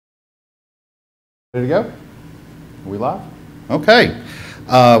Ready to go? Are we live? Okay.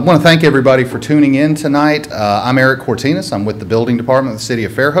 I want to thank everybody for tuning in tonight. I'm Eric Cortinas. I'm with the Building Department of the City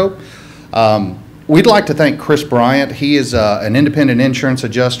of Fairhope. We'd like to thank Chris Bryant. He is an independent insurance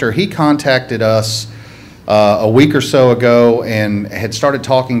adjuster. He contacted us a week or so ago and had started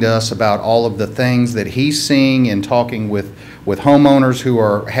talking to us about all of the things that he's seeing and talking with homeowners who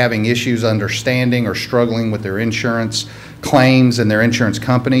are having issues understanding or struggling with their insurance claims and their insurance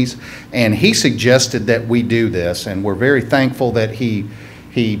companies. And he suggested that we do this, and we're very thankful that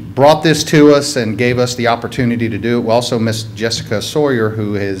he brought this to us and gave us the opportunity to do it. We also miss Jessica Sawyer,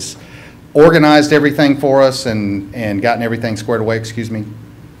 who has organized everything for us and gotten everything squared away. Excuse me.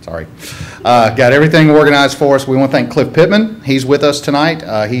 Sorry. Got everything organized for us. We want to thank Cliff Pittman. He's with us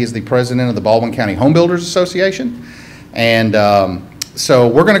tonight. He is the president of the Baldwin County Home Builders Association. And so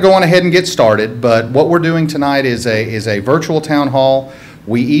we're going to go on ahead and get started. But what we're doing tonight is a virtual town hall.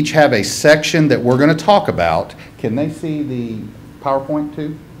 We each have a section that we're going to talk about. Can they see the PowerPoint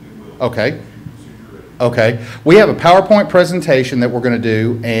too? Okay. Okay. We have a PowerPoint presentation that we're going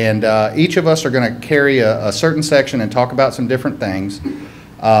to do, and each of us are going to carry a certain section and talk about some different things.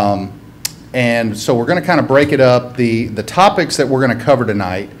 And so we're going to kind of break it up. The topics that we're going to cover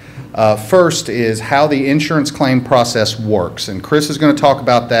tonight, first is how the insurance claim process works. And Chris is going to talk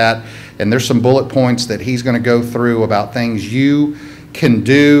about that, and there's some bullet points that he's going to go through about things you can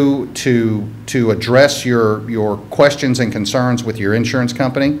do to address your questions and concerns with your insurance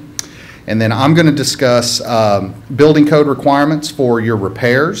company. And then I'm going to discuss building code requirements for your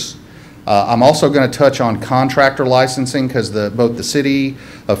repairs. I'm also going to touch on contractor licensing, because both the city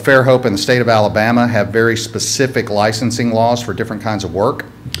of Fairhope and the state of Alabama have very specific licensing laws for different kinds of work.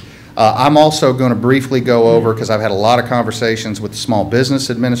 I'm also going to briefly go over, because I've had a lot of conversations with the Small Business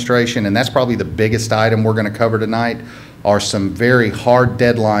Administration, and that's probably the biggest item we're going to cover tonight, are some very hard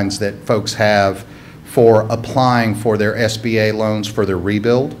deadlines that folks have for applying for their SBA loans for their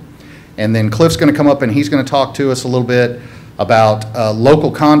rebuild. And then Cliff's going to come up and he's going to talk to us a little bit about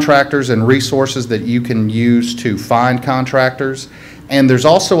local contractors and resources that you can use to find contractors. And there's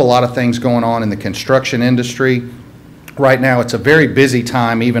also a lot of things going on in the construction industry. Right now it's a very busy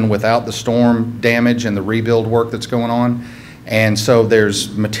time, even without the storm damage and the rebuild work that's going on. And so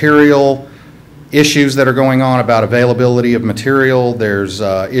there's material issues that are going on about availability of material. There's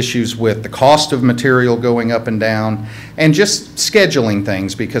issues with the cost of material going up and down, and just scheduling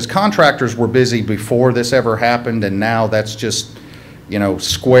things, because contractors were busy before this ever happened, and now that's just, you know,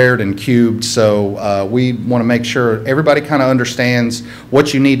 squared and cubed. So we want to make sure everybody kind of understands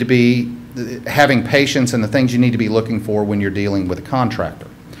what you need to be having patience and the things you need to be looking for when you're dealing with a contractor.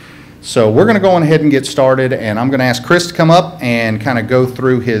 So we're going to go on ahead and get started, and I'm going to ask Chris to come up and kind of go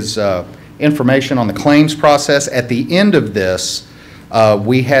through his information on the claims process. At the end of this,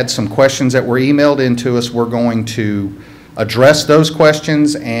 we had some questions that were emailed in to us. We're going to address those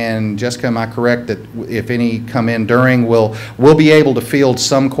questions, and Jessica, am I correct that if any come in during, we'll be able to field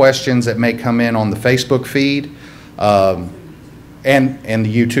some questions that may come in on the Facebook feed and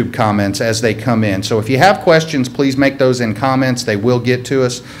the YouTube comments as they come in. So if you have questions, please make those in comments. They will get to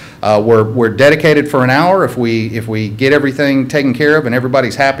us. We're dedicated for an hour. If we get everything taken care of and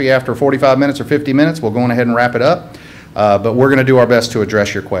everybody's happy after 45 minutes or 50 minutes, we'll go on ahead and wrap it up. But we're going to do our best to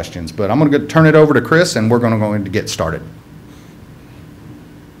address your questions. But I'm going to turn it over to Chris, and we're going to get started.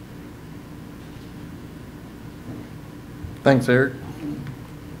 Thanks, Eric.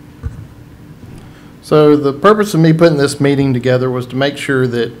 So the purpose of me putting this meeting together was to make sure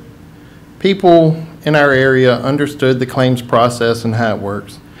that people in our area understood the claims process and how it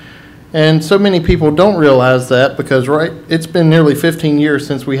works. And so many people don't realize that, because it's been nearly 15 years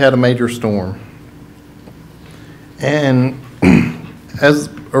since we had a major storm. And as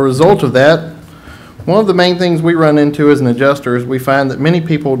a result of that, one of the main things we run into as an adjuster is we find that many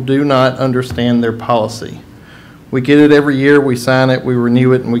people do not understand their policy. We get it every year, we sign it, we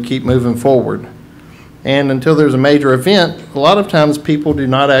renew it, and we keep moving forward. And until there's a major event, a lot of times people do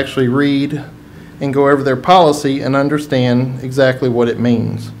not actually read and go over their policy and understand exactly what it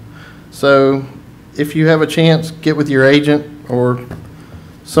means. So if you have a chance, get with your agent or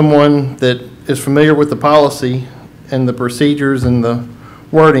someone that is familiar with the policy and the procedures and the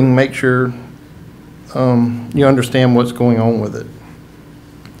wording. Make sure you understand what's going on with it.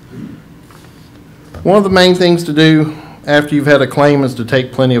 One of the main things to do after you've had a claim is to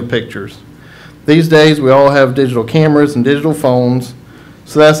take plenty of pictures. These days we all have digital cameras and digital phones,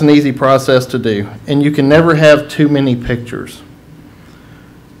 so that's an easy process to do. And you can never have too many pictures.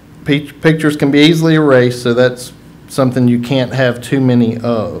 Pictures can be easily erased, so that's something you can't have too many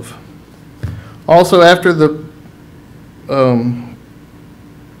of. Also, after the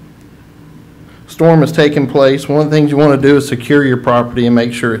storm has taken place, one of the things you want to do is secure your property and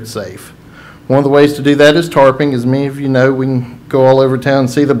make sure it's safe. One of the ways to do that is tarping. As many of you know, we can go all over town and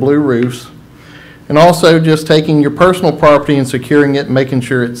see the blue roofs. And also just taking your personal property and securing it and making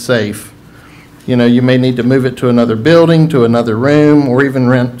sure it's safe. You know, you may need to move it to another building, to another room, or even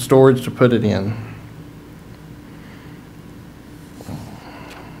rent storage to put it in.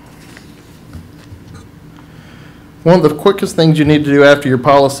 One of the quickest things you need to do after your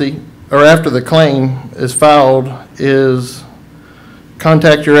policy, or after the claim is filed, is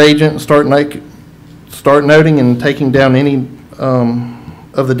contact your agent and start noting and taking down any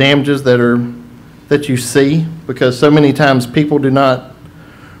of the damages that you see, because so many times people do not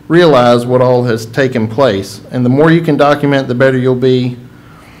realize what all has taken place. And the more you can document, the better you'll be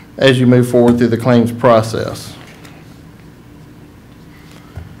as you move forward through the claims process.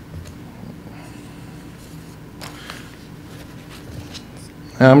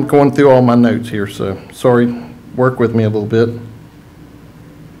 I'm going through all my notes here, so sorry, work with me a little bit.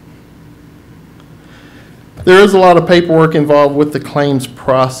 There is a lot of paperwork involved with the claims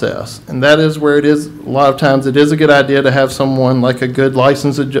process, and that is where it is, a lot of times it is a good idea to have someone like a good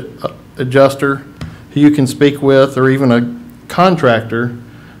licensed adjuster who you can speak with, or even a contractor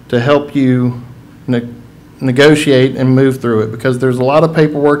to help you negotiate and move through it, because there's a lot of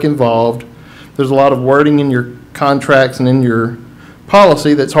paperwork involved. There's a lot of wording in your contracts and in your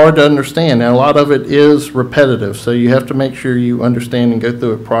policy that's hard to understand, and a lot of it is repetitive, so you have to make sure you understand and go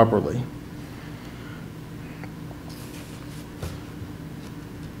through it properly.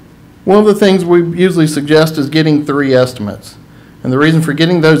 One of the things we usually suggest is getting 3 estimates, and the reason for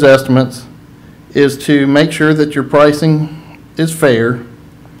getting those estimates is to make sure that your pricing is fair,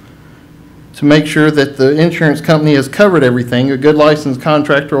 to make sure that the insurance company has covered everything. A good licensed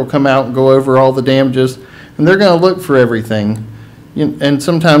contractor will come out and go over all the damages, and they're going to look for everything. And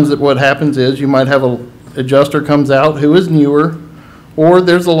sometimes what happens is you might have an adjuster comes out who is newer, or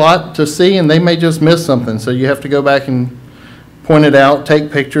there's a lot to see and they may just miss something. So you have to go back and point it out, take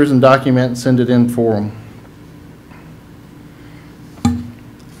pictures and document and send it in for them.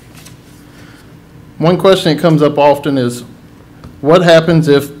 One question that comes up often is, what happens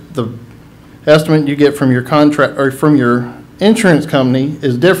if the estimate you get from your contract or from your insurance company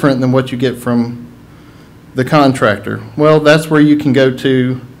is different than what you get from the contractor? Well, that's where you can go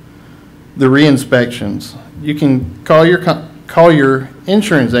to the re-inspections. You can call your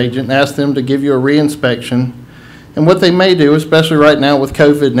insurance agent and ask them to give you a re-inspection. And what they may do, especially right now with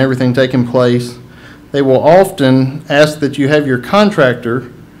COVID and everything taking place, they will often ask that you have your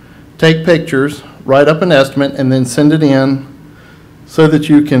contractor take pictures, write up an estimate, and then send it in so that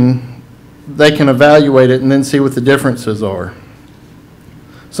they can evaluate it and then see what the differences are.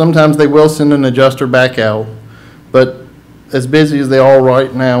 Sometimes they will send an adjuster back out, but as busy as they are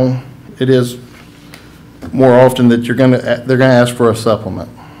right now, it is more often that they're going to ask for a supplement.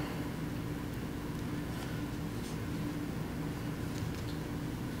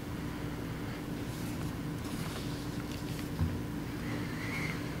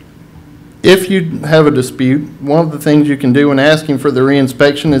 If you have a dispute, one of the things you can do when asking for the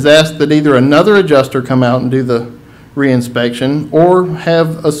re-inspection is ask that either another adjuster come out and do the re-inspection, or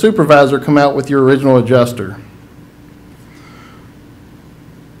have a supervisor come out with your original adjuster.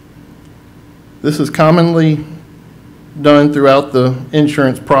 This is commonly done throughout the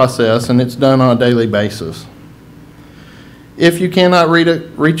insurance process, and it's done on a daily basis. If you cannot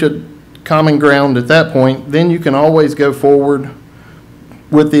reach a common ground at that point, then you can always go forward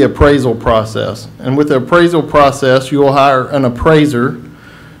with the appraisal process. And with the appraisal process, you will hire an appraiser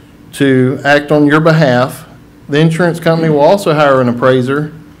to act on your behalf. The insurance company will also hire an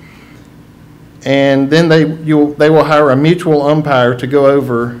appraiser, and then they will hire a mutual umpire to go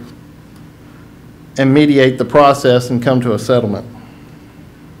over and mediate the process and come to a settlement.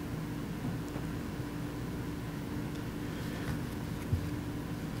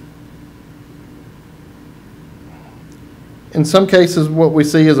 In some cases, what we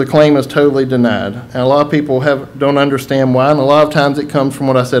see is a claim is totally denied, and a lot of people don't understand why, and a lot of times it comes from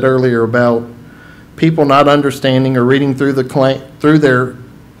what I said earlier about people not understanding or reading through their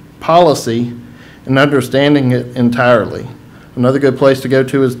policy and understanding it entirely. Another good place to go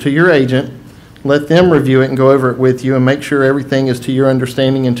to is to your agent. Let them review it and go over it with you and make sure everything is to your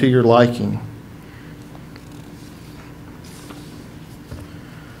understanding and to your liking.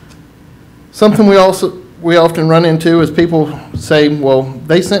 Something we often run into is people say, well,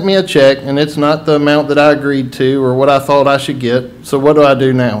 they sent me a check and it's not the amount that I agreed to or what I thought I should get, so what do I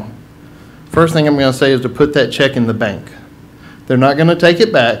do now? First thing I'm going to say is to put that check in the bank. They're not going to take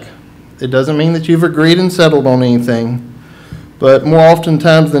it back. It doesn't mean that you've agreed and settled on anything, But more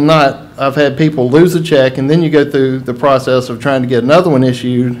oftentimes than not, I've had people lose a check, and then you go through the process of trying to get another one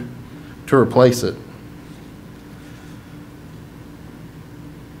issued to replace it.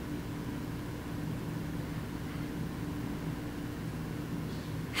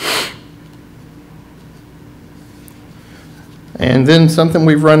 And then something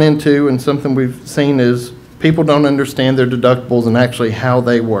we've run into and something we've seen is people don't understand their deductibles and actually how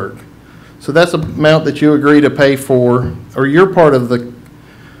they work. So that's the amount that you agree to pay for, or you're part of the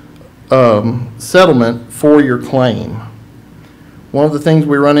settlement for your claim. One of the things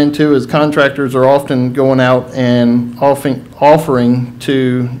we run into is contractors are often going out and offering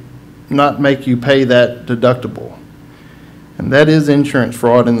to not make you pay that deductible. And that is insurance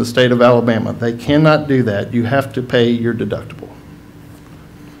fraud in the state of Alabama. They cannot do that. You have to pay your deductible.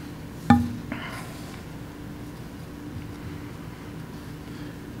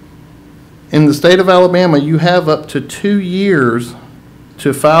 In the state of Alabama, you have up to 2 years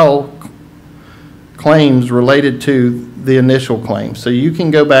to file claims related to the initial claim. So you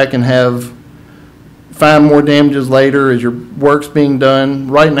can go back and find more damages later as your work's being done.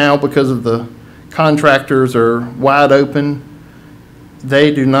 Right now, because of the contractors are wide open,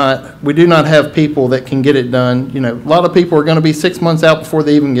 we do not have people that can get it done. You know, a lot of people are going to be 6 months out before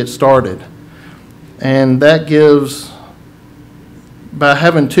they even get started. And that gives, by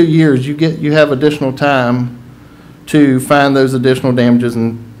having 2 years, you have additional time to find those additional damages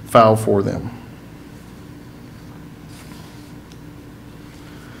and file for them.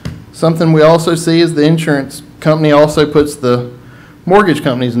 Something we also see is the insurance company also puts the mortgage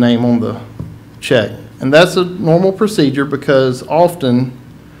company's name on the check. And that's a normal procedure because often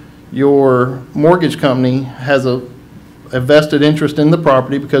your mortgage company has a vested interest in the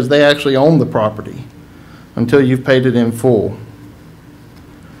property because they actually own the property until you've paid it in full.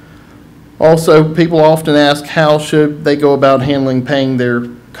 Also, people often ask how should they go about paying their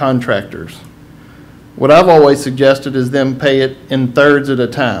contractors. What I've always suggested is them pay it in thirds at a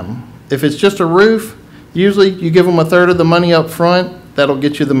time. If it's just a roof, usually you give them a third of the money up front. That'll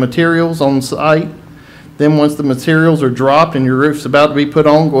get you the materials on site. Then once the materials are dropped and your roof's about to be put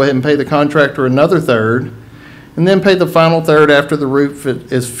on, go ahead and pay the contractor another third, and then pay the final third after the roof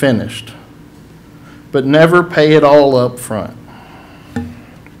is finished. But never pay it all up front.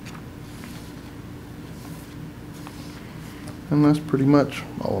 And that's pretty much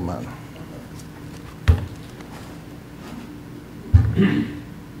all of mine.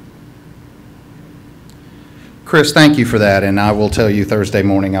 Chris, thank you for that, and I will tell you Thursday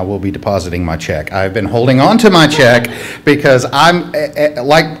morning I will be depositing my check. I've been holding on to my check because I'm,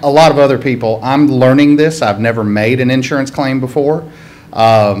 like a lot of other people, I'm learning this. I've never made an insurance claim before.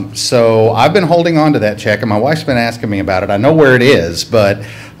 So I've been holding on to that check, and my wife's been asking me about it. I know where it is, but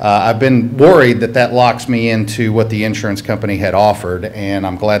I've been worried that locks me into what the insurance company had offered, and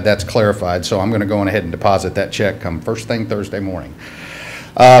I'm glad that's clarified. So I'm going to go on ahead and deposit that check come first thing Thursday morning.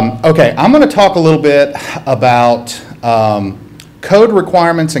 Okay, I'm going to talk a little bit about code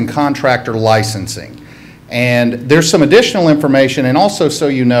requirements and contractor licensing. And there's some additional information, and also so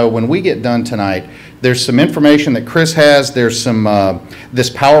you know, when we get done tonight, there's some information that Chris has. There's some this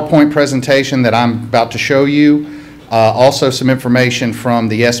PowerPoint presentation that I'm about to show you. Also some information from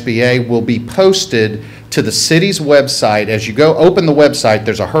the SBA will be posted to the city's website. As you go open the website,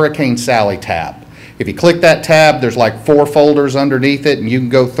 there's a Hurricane Sally tab. If you click that tab, there's like 4 folders underneath it, and you can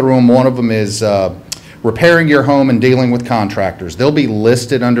go through them. One of them is repairing your home and dealing with contractors. They'll be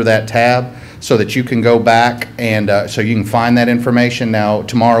listed under that tab so that you can go back and so you can find that information. Now,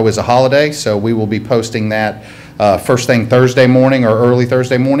 tomorrow is a holiday, so we will be posting that first thing Thursday morning or early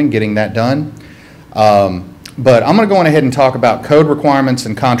Thursday morning, getting that done. But I'm going to go on ahead and talk about code requirements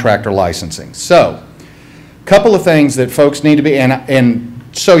and contractor licensing. So, a couple of things that folks need to be, and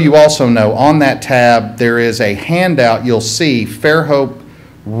so you also know, on that tab there is a handout. You'll see Fairhope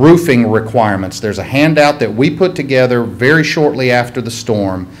roofing requirements. There's a handout that we put together very shortly after the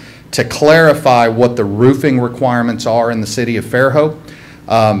storm to clarify what the roofing requirements are in the city of Fairhope.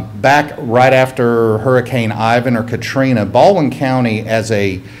 Back right after Hurricane Ivan or Katrina, Baldwin County,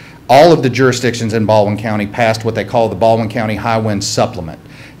 all of the jurisdictions in Baldwin County passed what they call the Baldwin County High Wind Supplement.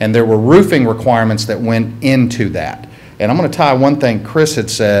 And there were roofing requirements that went into that. And I'm going to tie one thing Chris had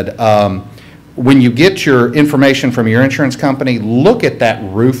said. When you get your information from your insurance company, look at that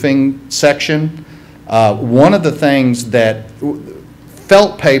roofing section. One of the things that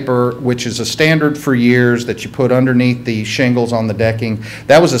felt paper, which is a standard for years that you put underneath the shingles on the decking,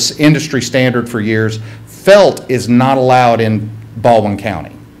 that was an industry standard for years. Felt is not allowed in Baldwin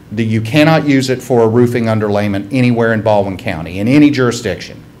County. You cannot use it for a roofing underlayment anywhere in Baldwin County, in any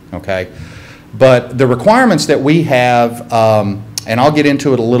jurisdiction, okay? But the requirements that we have, and I'll get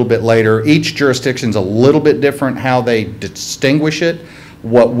into it a little bit later, each jurisdiction's a little bit different how they distinguish it.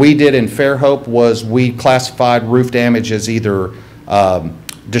 What we did in Fairhope was we classified roof damage as either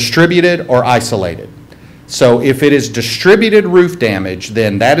distributed or isolated. So if it is distributed roof damage,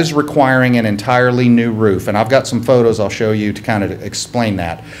 then that is requiring an entirely new roof. And I've got some photos I'll show you to kind of explain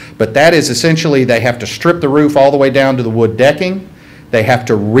that. But that is essentially they have to strip the roof all the way down to the wood decking. They have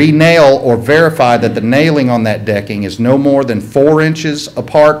to re-nail or verify that the nailing on that decking is no more than 4 inches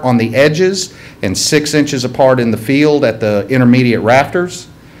apart on the edges and 6 inches apart in the field at the intermediate rafters.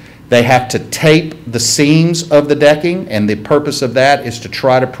 They have to tape the seams of the decking, and the purpose of that is to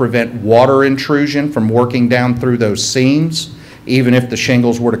try to prevent water intrusion from working down through those seams, even if the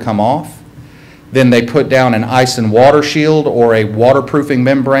shingles were to come off. Then they put down an ice and water shield or a waterproofing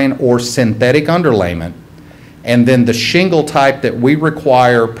membrane or synthetic underlayment. And then the shingle type that we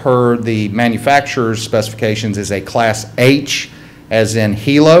require per the manufacturer's specifications is a Class H, as in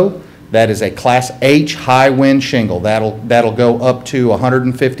Hilo. That is a Class H high wind shingle. That'll go up to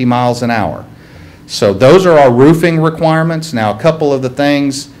 150 miles an hour. So those are our roofing requirements. Now, a couple of the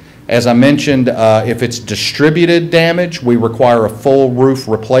things, as I mentioned, if it's distributed damage, we require a full roof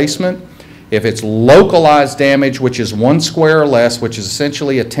replacement. If it's localized damage, which is 1 square or less, which is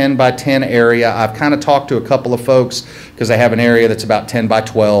essentially a 10 by 10 area, I've kind of talked to a couple of folks because they have an area that's about 10 by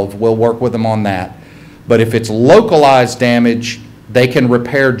 12. We'll work with them on that. But if it's localized damage, they can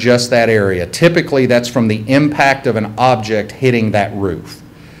repair just that area. Typically, that's from the impact of an object hitting that roof.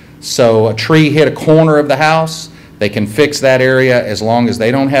 So a tree hit a corner of the house, they can fix that area as long as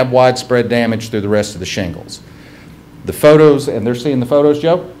they don't have widespread damage through the rest of the shingles. The photos, and they're seeing the photos,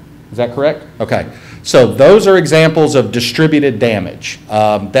 Joe? Is that correct? Okay. So those are examples of distributed damage.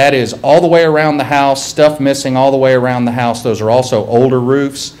 That is all the way around the house, stuff missing all the way around the house. Those are also older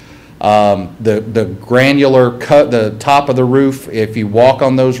roofs. The granular cut, the top of the roof, if you walk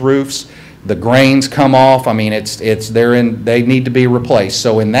on those roofs, the grains come off. I mean, they need to be replaced.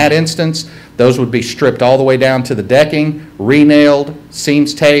 So in that instance, those would be stripped all the way down to the decking, re-nailed,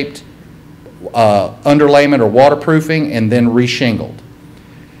 seams taped, underlayment or waterproofing, and then re-shingled.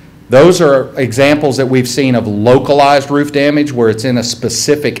 Those are examples that we've seen of localized roof damage where it's in a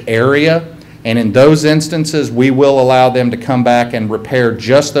specific area. And in those instances, we will allow them to come back and repair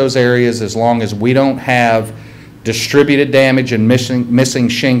just those areas as long as we don't have distributed damage and missing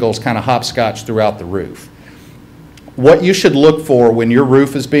shingles kind of hopscotch throughout the roof. What you should look for when your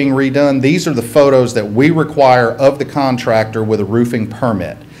roof is being redone, these are the photos that we require of the contractor with a roofing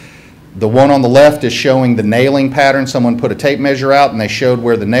permit. The one on the left is showing the nailing pattern. Someone put a tape measure out and they showed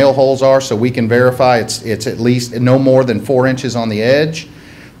where the nail holes are so we can verify it's at least no more than 4 inches on the edge.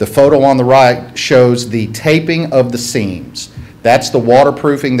 The photo on the right shows the taping of the seams. That's the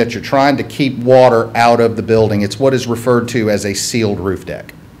waterproofing that you're trying to keep water out of the building. It's what is referred to as a sealed roof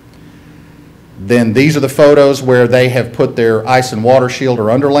deck. Then these are the photos where they have put their ice and water shield or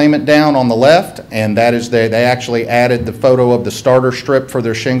underlayment down on the left, and that is they actually added the photo of the starter strip for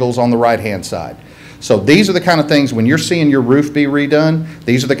their shingles on the right-hand side. So these are the kind of things, when you're seeing your roof be redone,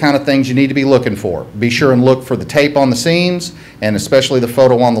 these are the kind of things you need to be looking for. Be sure and look for the tape on the seams, and especially the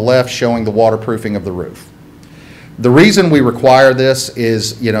photo on the left showing the waterproofing of the roof. The reason we require this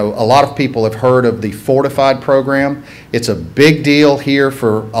is, a lot of people have heard of the Fortified program. It's a big deal here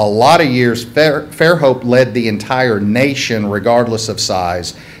for a lot of years. Fairhope led the entire nation, regardless of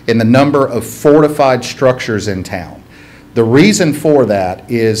size, in the number of fortified structures in town. The reason for that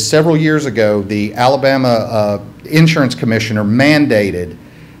is several years ago, the Alabama Insurance Commissioner mandated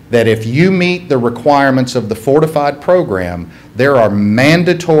that if you meet the requirements of the Fortified program, there are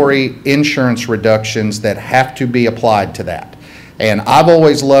mandatory insurance reductions that have to be applied to that. And I've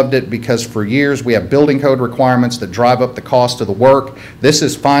always loved it because for years we have building code requirements that drive up the cost of the work. This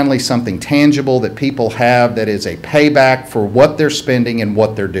is finally something tangible that people have that is a payback for what they're spending and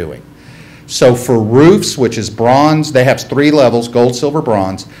what they're doing. So for roofs, which is bronze, they have 3 levels, gold, silver,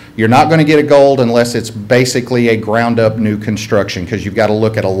 bronze. You're not going to get a gold unless it's basically a ground-up new construction because you've got to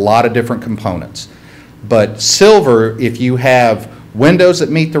look at a lot of different components. But silver, if you have windows that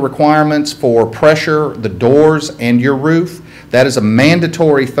meet the requirements for pressure, the doors, and your roof, that is a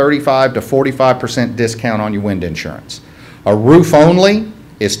mandatory 35 to 45% discount on your wind insurance. A roof only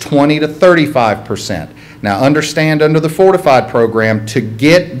is 20 to 35%. Now understand, under the Fortified program, to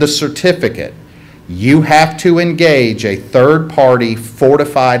get the certificate, you have to engage a third-party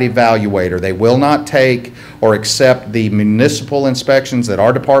Fortified evaluator. They will not take or accept the municipal inspections that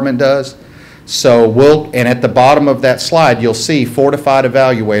our department does. So and at the bottom of that slide, you'll see Fortified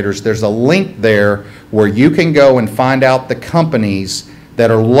evaluators. There's a link there where you can go and find out the companies that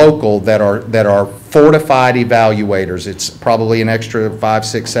are local, that are fortified evaluators. It's probably an extra $500,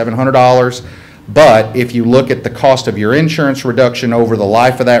 $600, $700. But if you look at the cost of your insurance reduction over the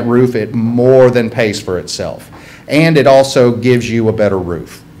life of that roof, it more than pays for itself. And it also gives you a better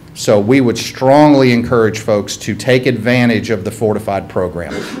roof. So we would strongly encourage folks to take advantage of the Fortified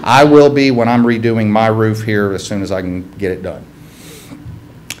program. I will be when I'm redoing my roof here as soon as I can get it done.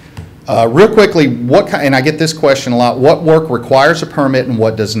 Real quickly, and I get this question a lot, what work requires a permit and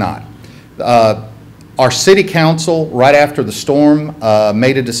what does not? Our city council, right after the storm,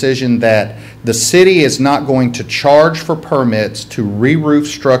 made a decision that the city is not going to charge for permits to re-roof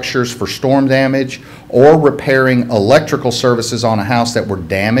structures for storm damage or repairing electrical services on a house that were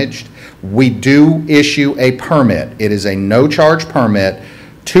damaged. We do issue a permit. It is a no-charge permit.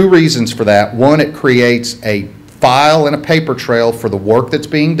 Two reasons for that. One, it creates a file and a paper trail for the work that's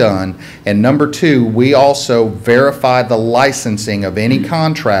being done. And number two, we also verify the licensing of any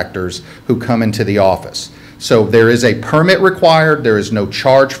contractors who come into the office. So there is a permit required. There is no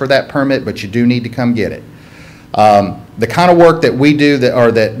charge for that permit, but you do need to come get it. The kind of work that we do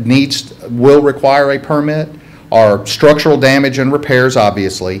will require a permit are structural damage and repairs,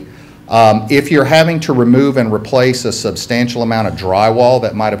 obviously. If you're having to remove and replace a substantial amount of drywall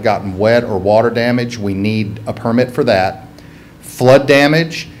that might have gotten wet or water damage, we need a permit for that. Flood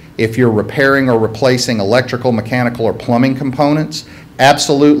damage, if you're repairing or replacing electrical, mechanical, or plumbing components,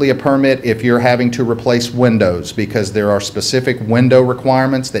 absolutely a permit if you're having to replace windows, because there are specific window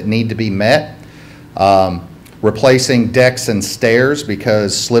requirements that need to be met. Replacing decks and stairs,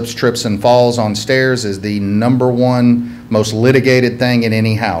 because slips, trips, and falls on stairs is the #1 most litigated thing in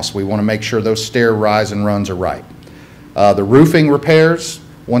any house. We want to make sure those stair rise and runs are right. The roofing repairs,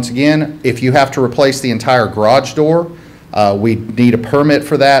 once again, if you have to replace the entire garage door, we need a permit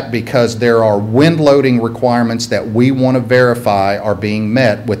for that, because there are wind loading requirements that we want to verify are being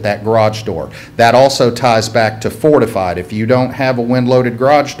met with that garage door. That also ties back to Fortified. If you don't have a wind loaded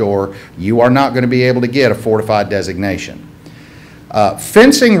garage door, you are not going to be able to get a Fortified designation.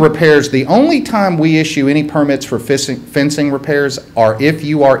 Fencing repairs, the only time we issue any permits for fencing repairs are if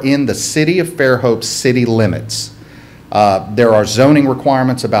you are in the City of Fairhope city limits. There are zoning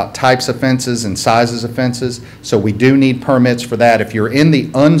requirements about types of fences and sizes of fences, so we do need permits for that. If you're in the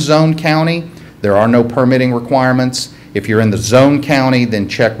unzoned county, there are no permitting requirements. If you're in the zone county, then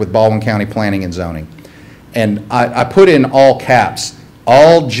check with Baldwin County Planning and Zoning. And I put in all caps,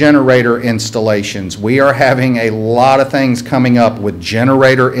 all generator installations. We are having a lot of things coming up with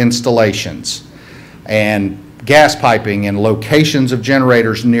generator installations and gas piping and locations of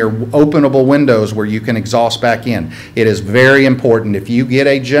generators near openable windows where you can exhaust back in. It is very important. If you get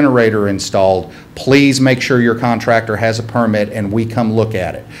a generator installed, please make sure your contractor has a permit and we come look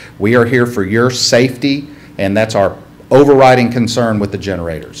at it. We are here for your safety, and that's our overriding concern with the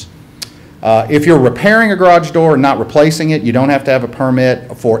generators. If you're repairing a garage door and not replacing it, you don't have to have a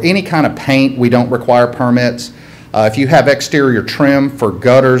permit. For any kind of paint, we don't require permits. If you have exterior trim for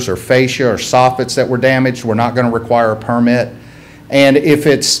gutters or fascia or soffits that were damaged, we're not going to require a permit. And if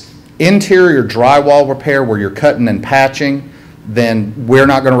it's interior drywall repair where you're cutting and patching, then we're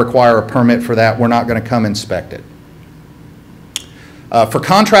not going to require a permit for that. We're not going to come inspect it. For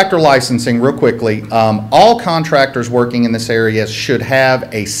contractor licensing, real quickly, all contractors working in this area should have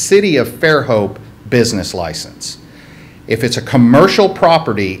a City of Fairhope business license. If it's a commercial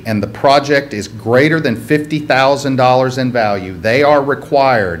property and the project is greater than $50,000 in value, they are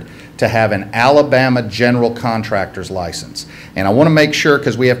required to have an Alabama general contractor's license. And I want to make sure,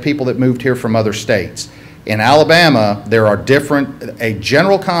 because we have people that moved here from other states. In Alabama, there are a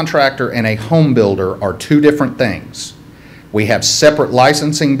general contractor and a home builder are two different things. We have separate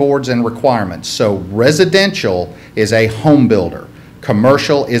licensing boards and requirements. So residential is a home builder.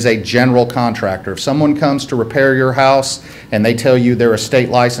 Commercial is a general contractor. If someone comes to repair your house and they tell you they're a state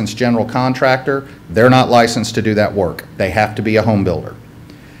licensed general contractor, they're not licensed to do that work. They have to be a home builder.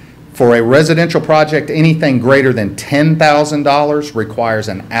 For a residential project, anything greater than $10,000 requires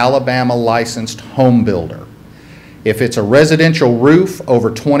an Alabama licensed home builder. If it's a residential roof over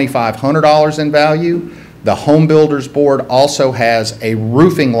 $2,500 in value, the Home Builders Board also has a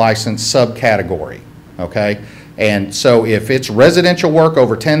roofing license subcategory, okay? And so if it's residential work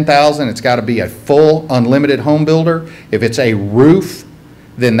over $10,000, it's got to be a full unlimited home builder. If it's a roof,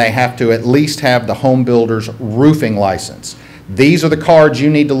 then they have to at least have the home builder's roofing license. These are the cards you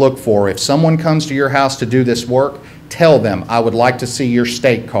need to look for. If someone comes to your house to do this work, tell them, I would like to see your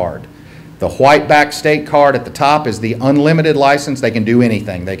state card. The white back state card at the top is the unlimited license. They can do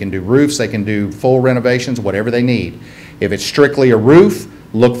anything. They can do roofs, they can do full renovations, whatever they need. If it's strictly a roof,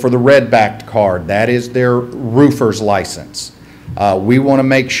 look for the red backed card. That is their roofer's license. We want to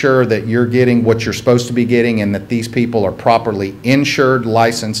make sure that you're getting what you're supposed to be getting and that these people are properly insured,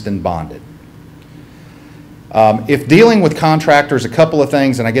 licensed, and bonded. If dealing with contractors, a couple of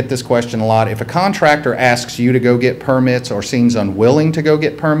things, and I get this question a lot. If a contractor asks you to go get permits or seems unwilling to go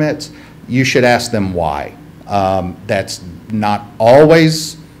get permits, you should ask them why. That's not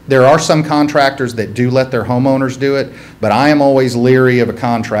always, there are some contractors that do let their homeowners do it, but I am always leery of a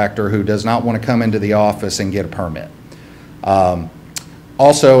contractor who does not want to come into the office and get a permit.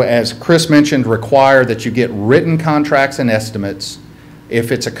 Also, as Chris mentioned, require that you get written contracts and estimates.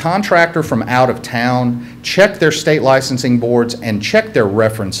 If it's a contractor from out of town, check their state licensing boards and check their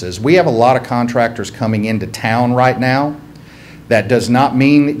references. We have a lot of contractors coming into town right now. That does not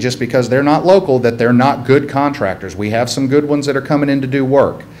mean just because they're not local that they're not good contractors. We have some good ones that are coming in to do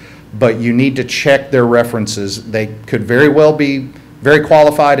work, but you need to check their references. They could very well be very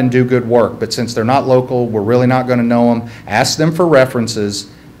qualified and do good work, but since they're not local, we're really not going to know them. Ask them for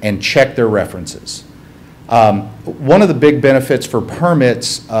references and check their references. One of the big benefits for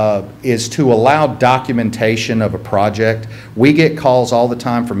permits is to allow documentation of a project. We get calls all the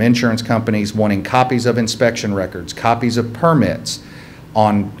time from insurance companies wanting copies of inspection records, copies of permits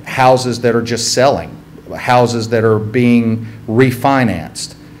on houses that are just selling, houses that are being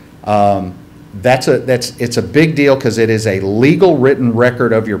refinanced. It's a big deal because it is a legal written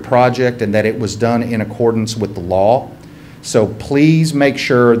record of your project and that it was done in accordance with the law. So please make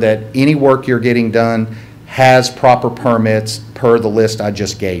sure that any work you're getting done has proper permits per the list I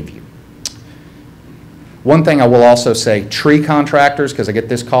just gave you. One thing I will also say, tree contractors, because I get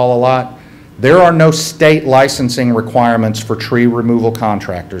this call a lot, there are no state licensing requirements for tree removal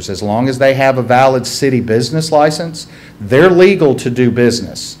contractors. As long as they have a valid city business license, they're legal to do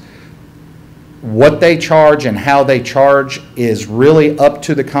business. What they charge and how they charge is really up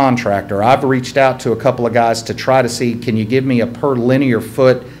to the contractor. I've reached out to a couple of guys to try to see, can you give me a per linear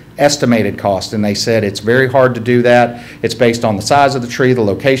foot estimated cost? And they said it's very hard to do that. It's based on the size of the tree, the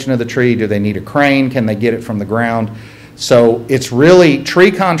location of the tree. Do they need a crane? Can they get it from the ground? So it's really,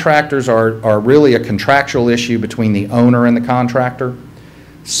 tree contractors are really a contractual issue between the owner and the contractor.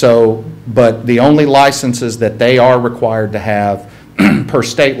 So, but the only licenses that they are required to have per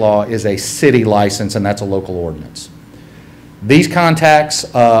state law is a city license, and that's a local ordinance. These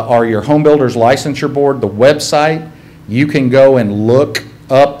contacts are your home builder's licensure board, the website. You can go and look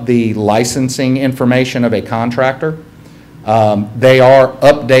up the licensing information of a contractor. They are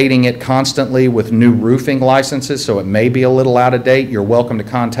updating it constantly with new roofing licenses, so it may be a little out of date. You're welcome to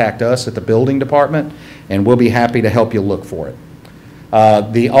contact us at the building department, and we'll be happy to help you look for it.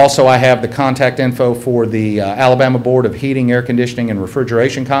 Also, I have the contact info for the Alabama Board of Heating, Air Conditioning, and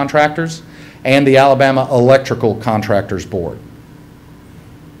Refrigeration Contractors and the Alabama Electrical Contractors Board.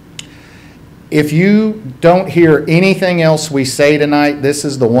 If you don't hear anything else we say tonight, this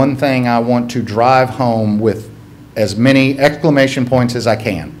is the one thing I want to drive home with as many exclamation points as I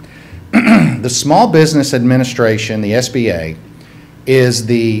can. The Small Business Administration, the SBA, is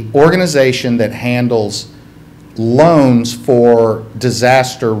the organization that handles loans for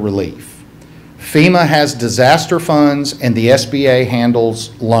disaster relief. FEMA has disaster funds and the SBA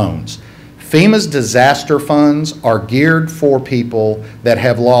handles loans. FEMA's disaster funds are geared for people that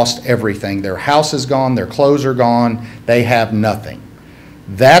have lost everything. Their house is gone, their clothes are gone, they have nothing.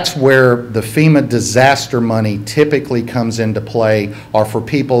 That's where the FEMA disaster money typically comes into play, are for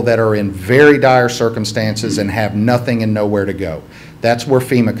people that are in very dire circumstances and have nothing and nowhere to go. That's where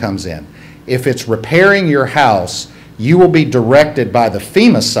FEMA comes in. If it's repairing your house, you will be directed by the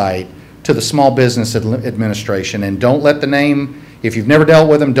FEMA site to the Small Business Administration, and don't let the name, if you've never dealt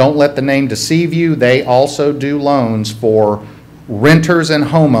with them, don't let the name deceive you. They also do loans for renters and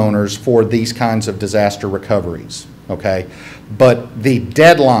homeowners for these kinds of disaster recoveries, okay? But the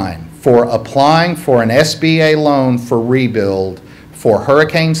deadline for applying for an SBA loan for rebuild for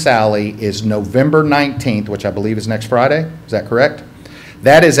Hurricane Sally is November 19th, which I believe is next Friday. Is that correct?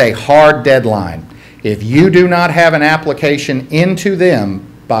 That is a hard deadline. If you do not have an application into them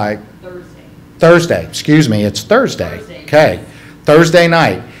by Thursday, excuse me, it's Thursday. Okay. Thursday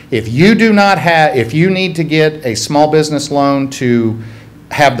night. If you do not have, if you need to get a small business loan to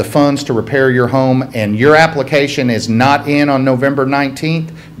have the funds to repair your home and your application is not in on November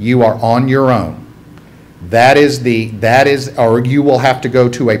 19th, you are on your own. Or you will have to go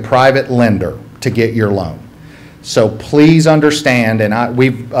to a private lender to get your loan. So please understand, and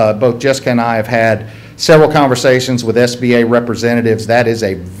both Jessica and I have had several conversations with SBA representatives. That is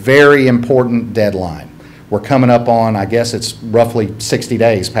a very important deadline. We're coming up on, I guess it's roughly 60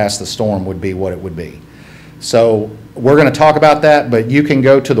 days past the storm would be what it would be. So we're going to talk about that, but you can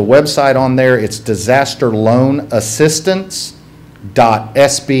go to the website on there. It's Disaster Loan Assistance,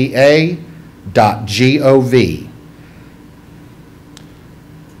 www.sba.gov.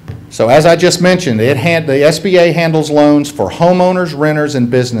 So as I just mentioned, the SBA handles loans for homeowners, renters,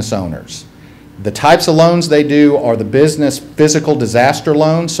 and business owners. The types of loans they do are the business physical disaster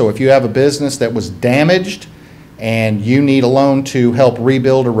loans. So if you have a business that was damaged and you need a loan to help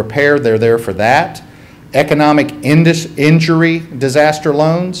rebuild or repair, they're there for that. Economic injury disaster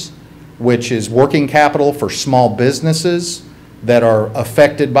loans, which is working capital for small businesses that are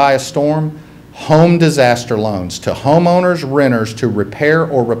affected by a storm. Home disaster loans to homeowners, renters to repair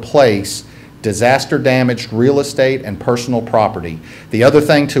or replace disaster damaged real estate and personal property. The other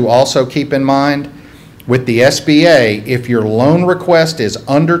thing to also keep in mind, with the SBA, if your loan request is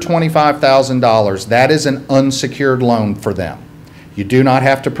under $25,000, that is an unsecured loan for them. You do not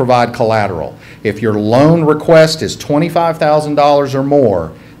have to provide collateral. If your loan request is $25,000 or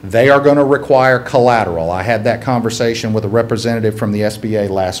more, they are going to require collateral. I had that conversation with a representative from the SBA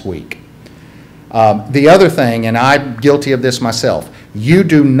last week. The other thing, and I'm guilty of this myself, you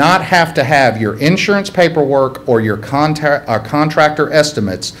do not have to have your insurance paperwork or your contractor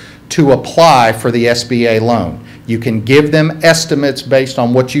estimates to apply for the SBA loan. You can give them estimates based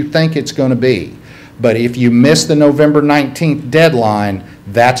on what you think it's going to be. But if you miss the November 19th deadline,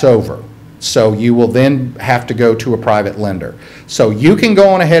 that's over. So you will then have to go to a private lender. So you can go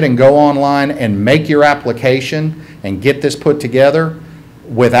on ahead and go online and make your application and get this put together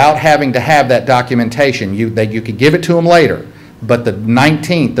without having to have that documentation. You could give it to them later, but the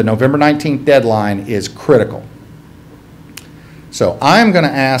November 19th deadline is critical. So I'm going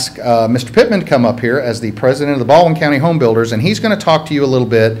to ask Mr. Pittman to come up here as the president of the Baldwin County Home Builders, and he's going to talk to you a little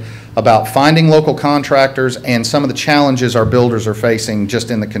bit about finding local contractors and some of the challenges our builders are facing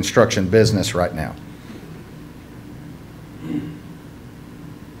just in the construction business right now.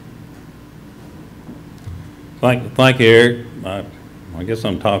 Thank you, Eric. I guess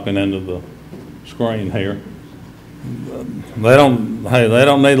I'm talking into the screen here. They don't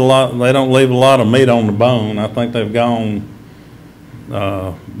need a lot. They don't leave a lot of meat on the bone. I think they've gone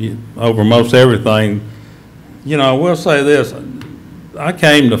over most everything. You know, I will say this. I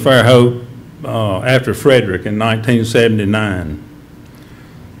came to Fairhope after Frederick in 1979.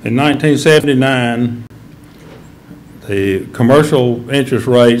 In 1979, the commercial interest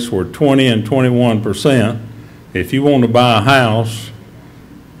rates were 20 and 21%. If you want to buy a house,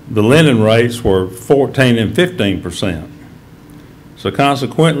 the lending rates were 14 and 15%. So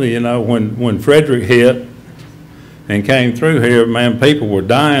consequently, you know, when Frederick hit and came through here, man, people were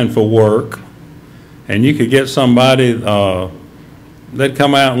dying for work, and you could get somebody, they'd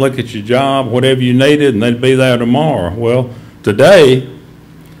come out and look at your job, whatever you needed, and they'd be there tomorrow. Well, today,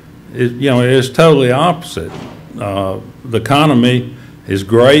 it's totally opposite. The economy is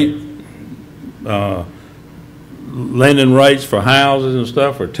great. Lending rates for houses and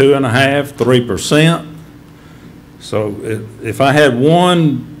stuff are 2.5%, 3%. So if I had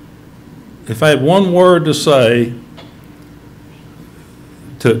one word to say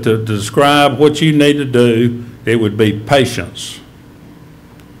to describe what you need to do, it would be patience.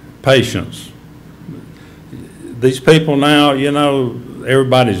 Patience. These people now, you know,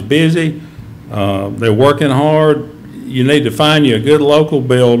 everybody's busy. They're working hard. You need to find you a good local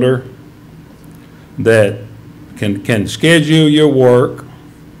builder that can schedule your work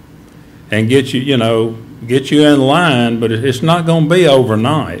and get you, get you in line, but it's not going to be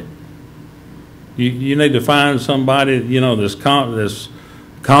overnight. You need to find somebody, that's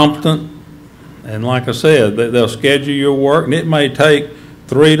competent, and like I said, they'll schedule your work, and it may take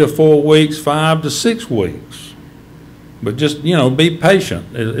 3 to 4 weeks, 5 to 6 weeks. But just, be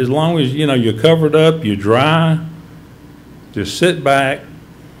patient. As long as, you're covered up, you're dry, just sit back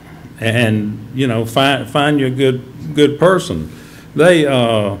and, find you a good person. They,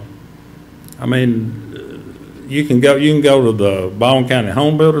 you can go to the Baldwin County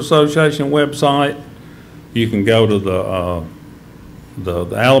Home Builder Association website. You can go to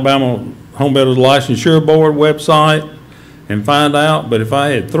the Alabama Home Builders Licensure Board website and find out. But if I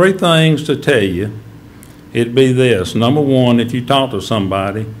had 3 things to tell you, it'd be this. Number one, if you talk to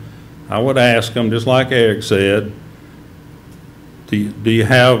somebody, I would ask them, just like Eric said, do you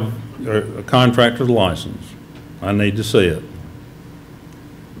have a contractor's license? I need to see it.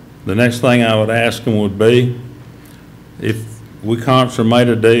 The next thing I would ask them would be, if we consummate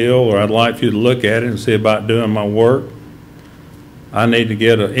a deal, or I'd like for you to look at it and see about doing my work, I need to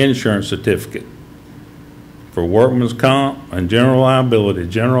get an insurance certificate for workman's comp and general liability.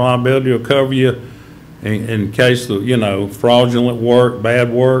 General liability will cover you in case of, fraudulent work,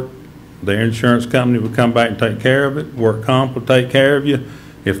 bad work. The insurance company will come back and take care of it. Work comp will take care of you.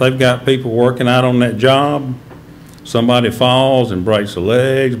 If they've got people working out on that job, somebody falls and breaks a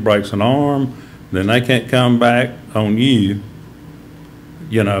leg, breaks an arm, then they can't come back on you,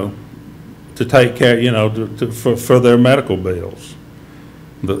 you know, to take care, you know, for their medical bills.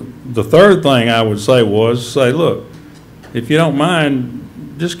 The third thing I would say was, say, look, if you don't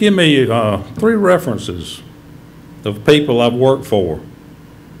mind, just give me 3 references of people I've worked for,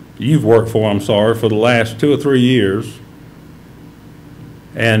 you've worked for, I'm sorry, for the last 2 or 3 years,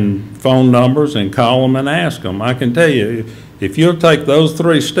 and phone numbers, and call them and ask them. I can tell you, if you'll take those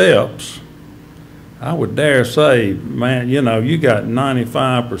 3 steps, I would dare say, man, you know, you got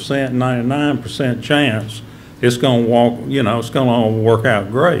 95%, 99% chance it's going to walk, you know, it's going to work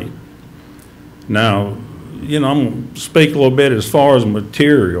out great. Now, you know, I'm going to speak a little bit as far as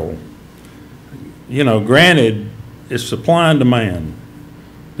material. You know, granted, it's supply and demand.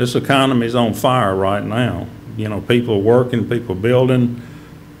 This economy's on fire right now. You know, people are working, people are building.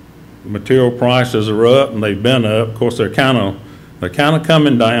 Material prices are up, and they've been up. Of course, they're kind of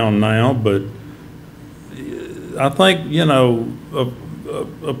coming down now, but I think, you know,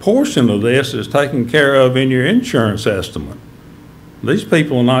 a portion of this is taken care of in your insurance estimate. These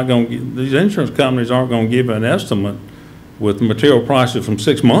people are not going to, these insurance companies aren't going to give an estimate with material prices from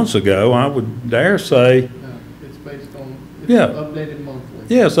 6 months ago. I would dare say. No, it's based on, it's Yeah. updated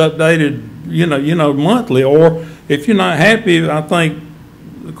monthly. Yes, updated, you know, monthly, or if you're not happy, I think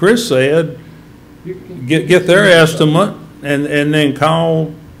Chris said, get their estimate and then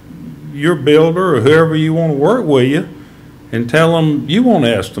call your builder or whoever you want to work with you and tell them you want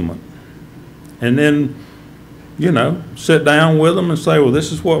an estimate. And then, you know, sit down with them and say, well,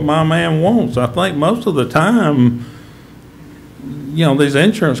 this is what my man wants. I think most of the time, you know, these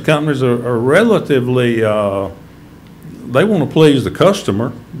insurance companies are relatively, they want to please the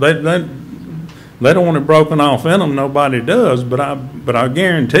customer. They don't want it broken off in them. Nobody does. But I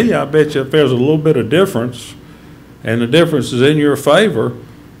guarantee you, I bet you if there's a little bit of difference, and the difference is in your favor,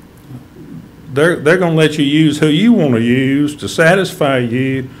 they're going to let you use who you want to use to satisfy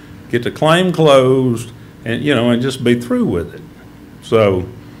you, get the claim closed, and, you know, and just be through with it. So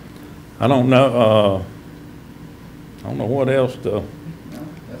I don't know what else to,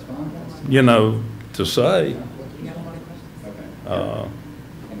 you know, to say. Okay.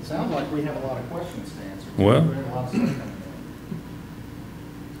 And it sounds like we have a lot of questions to answer. Well.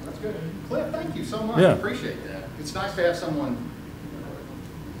 That's good. Cliff, thank you so much. Yeah. I appreciate that. It's nice to have someone.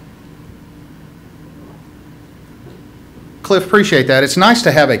 Cliff, appreciate that. It's nice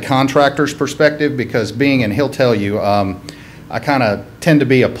to have a contractor's perspective because and he'll tell you, I kind of tend to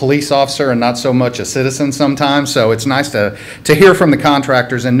be a police officer and not so much a citizen sometimes, so it's nice to hear from the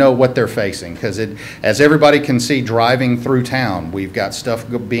contractors and know what they're facing, because as everybody can see driving through town, we've got stuff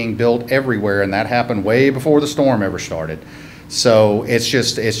being built everywhere, and that happened way before the storm ever started. So it's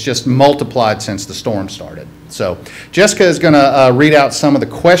just multiplied since the storm started. So Jessica is going to read out some of the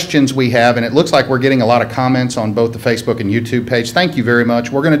questions we have, and it looks like we're getting a lot of comments on both the Facebook and YouTube page. Thank you very much.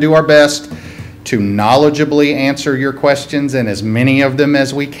 We're going to do our best to knowledgeably answer your questions, and as many of them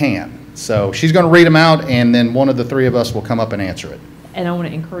as we can. So she's going to read them out, and then one of the 3 of us will come up and answer it. And I want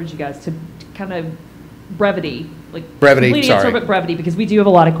to encourage you guys to kind of brevity, like Brevity, complete sorry. answer, but brevity, because we do have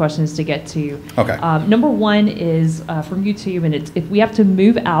a lot of questions to get to. Okay. Number 1 is from YouTube, and it's, if we have to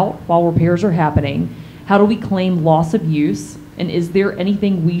move out while repairs are happening, how do we claim loss of use, and is there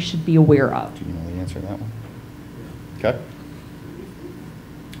anything we should be aware of? Do you know the answer to that one? Okay.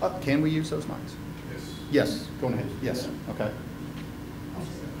 Can we use those mics? Yes. Yes, go ahead. Yes, okay.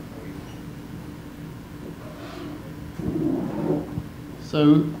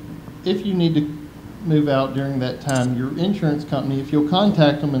 So if you need to move out during that time, your insurance company, if you'll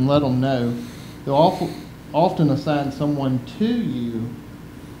contact them and let them know, they'll often assign someone to you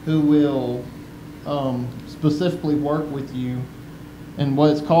who will specifically work with you, and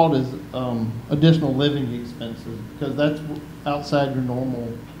what it's called is additional living expenses, because that's outside your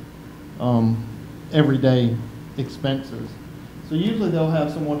normal everyday expenses. So usually they'll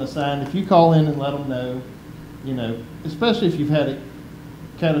have someone assigned. If you call in and let them know, you know, especially if you've had a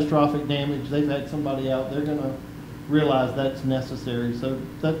catastrophic damage, they've had somebody out, they're going to realize that's necessary. So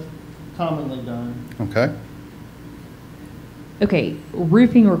that's commonly done. Okay. Okay,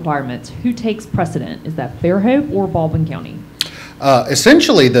 roofing requirements. Who takes precedent? Is that Fairhope or Baldwin County?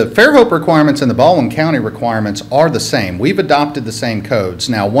 Essentially, the Fairhope requirements and the Baldwin County requirements are the same. We've adopted the same codes.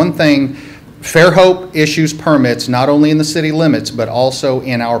 Now, one thing, Fairhope issues permits not only in the city limits, but also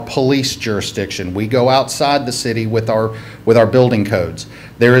in our police jurisdiction. We go outside the city with our building codes.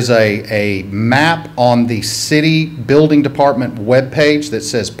 There is a map on the city building department webpage that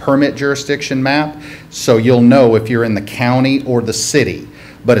says permit jurisdiction map, so you'll know if you're in the county or the city.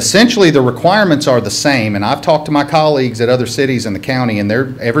 But essentially, the requirements are the same, and I've talked to my colleagues at other cities in the county, and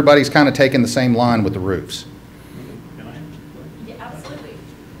everybody's kind of taking the same line with the roofs. Can I answer the question? Yeah, absolutely.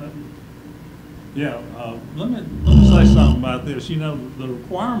 Yeah, let me say something about this. You know, the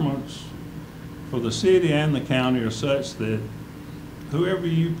requirements for the city and the county are such that whoever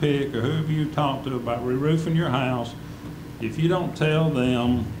you pick or whoever you talk to about re-roofing your house, if you don't tell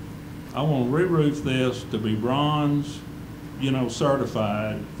them, I want to re-roof this to be bronze, you know,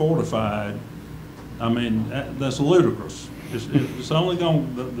 certified, fortified, I mean, that's ludicrous. It's only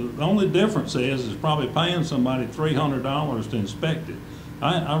going, the only difference is probably paying somebody $300 to inspect it.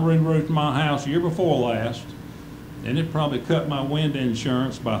 I re-roofed my house year before last, and it probably cut my wind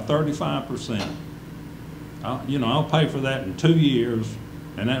insurance by 35%. I'll pay for that in 2 years,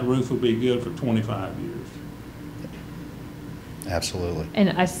 and that roof will be good for 25 years. Absolutely. And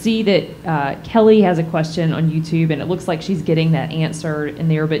I see that Kelly has a question on YouTube, and it looks like she's getting that answered in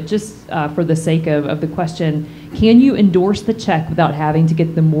there. But just for the sake of the question, can you endorse the check without having to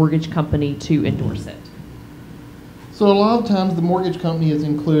get the mortgage company to endorse it? So a lot of times the mortgage company is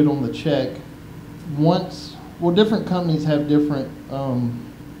included on the check. Different companies have different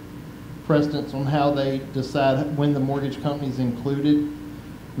precedents on how they decide when the mortgage company is included.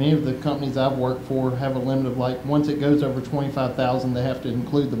 Many of the companies I've worked for have a limit of, like, once it goes over $25,000, they have to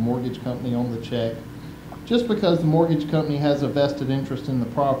include the mortgage company on the check, just because the mortgage company has a vested interest in the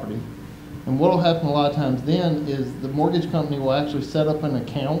property. And what will happen a lot of times then is the mortgage company will actually set up an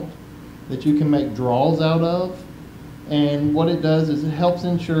account that you can make draws out of. And what it does is it helps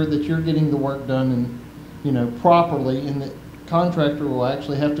ensure that you're getting the work done and, properly, and the contractor will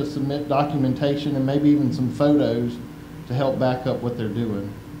actually have to submit documentation and maybe even some photos to help back up what they're doing.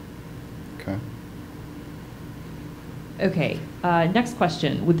 Okay. Okay, next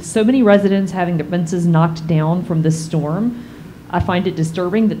question. With so many residents having their fences knocked down from this storm, I find it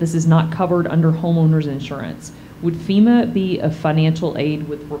disturbing that this is not covered under homeowners insurance. Would FEMA be a financial aid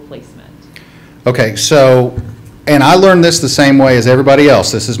with replacement? Okay, so, and I learned this the same way as everybody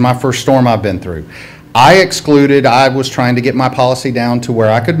else. This is my first storm I've been through. I was trying to get my policy down to where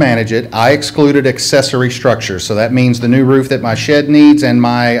I could manage it. I excluded accessory structures. So that means the new roof that my shed needs and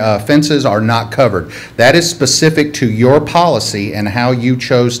my fences are not covered. That is specific to your policy and how you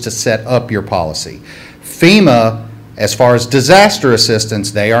chose to set up your policy. FEMA, as far as disaster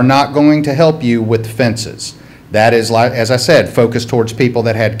assistance, they are not going to help you with fences. That is, like, as I said, focused towards people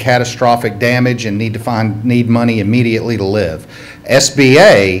that had catastrophic damage and need money immediately to live.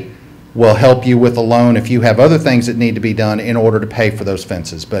 SBA will help you with a loan if you have other things that need to be done in order to pay for those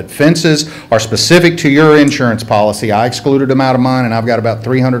fences. But fences are specific to your insurance policy. I excluded them out of mine, and I've got about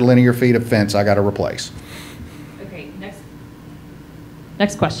 300 linear feet of fence I got to replace. Okay,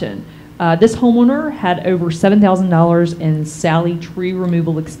 next question. This homeowner had over $7,000 in Sally tree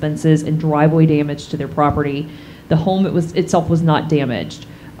removal expenses and driveway damage to their property. The home itself was not damaged.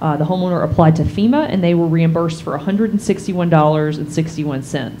 The homeowner applied to FEMA, and they were reimbursed for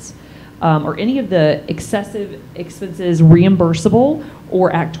 $161.61. Are any of the excessive expenses reimbursable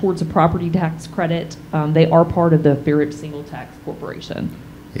or act towards a property tax credit? They are part of the Fair Rate Single Tax Corporation.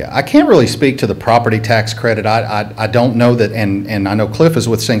 Yeah, I can't really speak to the property tax credit. I don't know that, and I know Cliff is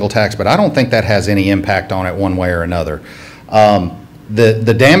with single tax, but I don't think that has any impact on it one way or another.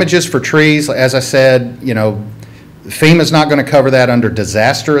 The damages for trees, as I said, FEMA's not going to cover that under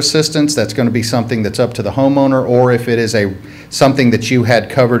disaster assistance. That's going to be something that's up to the homeowner, or if it is something that you had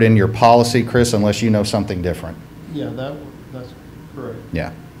covered in your policy, Chris, unless you know something different. Yeah, that's correct.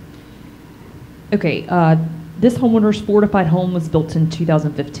 Yeah. Okay, this homeowner's fortified home was built in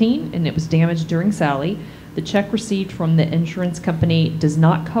 2015, and it was damaged during Sally. The check received from the insurance company does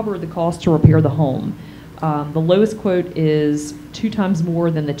not cover the cost to repair the home. The lowest quote is 2 times more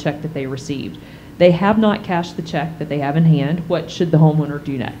than the check that they received. They have not cashed the check that they have in hand. What should the homeowner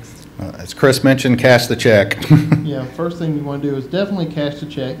do next? As Chris mentioned, cash the check. Yeah, first thing you want to do is definitely cash the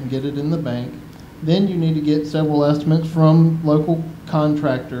check and get it in the bank. Then you need to get several estimates from local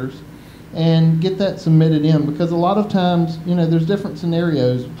contractors and get that submitted in, because a lot of times, there's different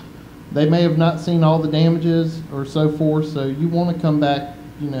scenarios. They may have not seen all the damages or so forth, so you want to come back,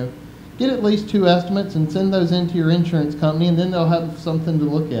 get at least 2 estimates and send those into your insurance company, and then they'll have something to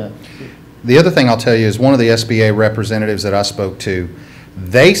look at. The other thing I'll tell you is one of the SBA representatives that I spoke to,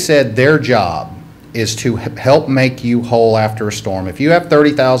 they said their job is to help make you whole after a storm. If you have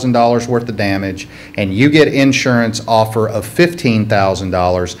 $30,000 worth of damage and you get insurance offer of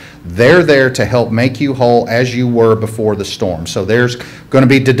 $15,000, they're there to help make you whole as you were before the storm. So there's going to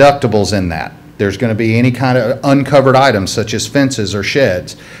be deductibles in that. There's going to be any kind of uncovered items such as fences or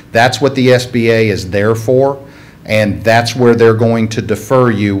sheds. That's what the SBA is there for. And that's where they're going to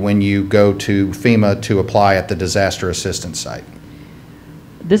defer you when you go to FEMA to apply at the disaster assistance site.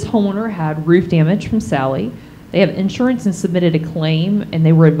 This homeowner had roof damage from Sally. They have insurance and submitted a claim, and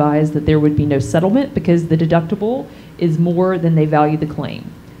they were advised that there would be no settlement because the deductible is more than they value the claim.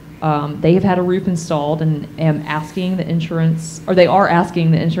 They have had a roof installed and am asking the insurance, or they are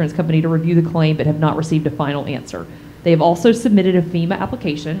asking the insurance company to review the claim but have not received a final answer. They have also submitted a FEMA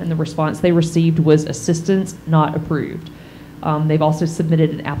application, and the response they received was assistance not approved. They've also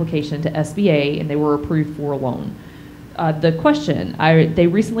submitted an application to SBA, and they were approved for a loan. The question, they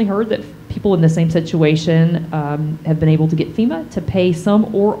recently heard that people in the same situation have been able to get FEMA to pay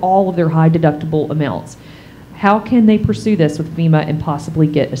some or all of their high deductible amounts. How can they pursue this with FEMA and possibly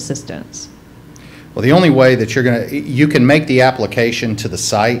get assistance? Well, the only way that you can make the application to the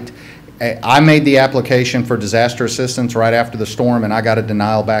site. I made the application for disaster assistance right after the storm, and I got a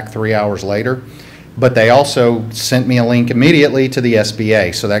denial back 3 hours later. But they also sent me a link immediately to the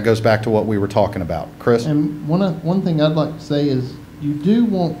SBA, so that goes back to what we were talking about. Chris? And one thing I'd like to say is you do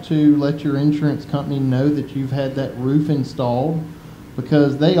want to let your insurance company know that you've had that roof installed,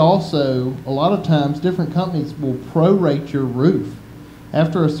 because they also, a lot of times, different companies will prorate your roof.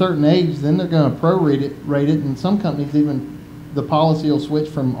 After a certain age, then they're going to prorate it, and some companies even, the policy will switch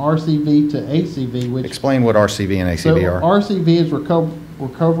from RCV to ACV. Which, explain what RCV and ACV are. RCV is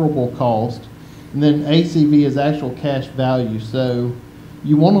recoverable cost, and then ACV is actual cash value. So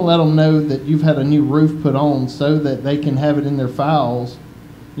you want to let them know that you've had a new roof put on so that they can have it in their files,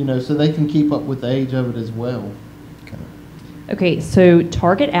 so they can keep up with the age of it as well. Okay, so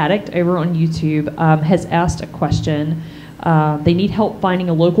Target Addict over on YouTube has asked a question. They need help finding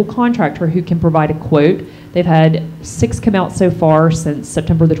a local contractor who can provide a quote. They've had 6 come out so far since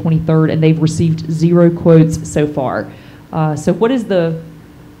September the 23rd, and they've received 0 quotes so far. So what's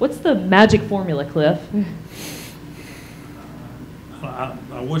the magic formula, Cliff?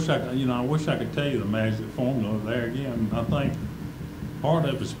 I wish I could tell you the magic formula there again. I think part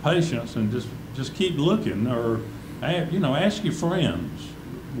of it is patience and just keep looking, or ask your friends.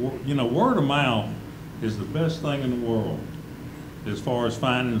 Word of mouth is the best thing in the world as far as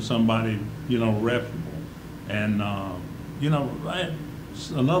finding somebody reputable. And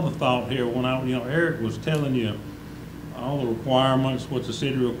another thought here, when Eric was telling you all the requirements, what the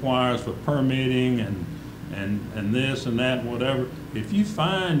city requires for permitting and this and that and whatever. If you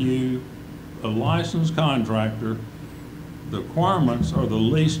find you a licensed contractor, the requirements are the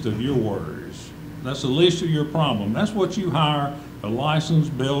least of your worries. That's the least of your problem. That's what you hire a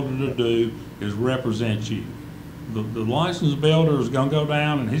licensed builder to do, is represent you. The licensed builder is going to go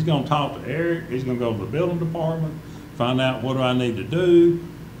down and he's going to talk to Eric. He's going to go to the building department, find out what do I need to do,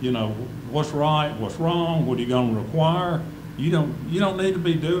 what's right, what's wrong, what are you going to require. You don't need to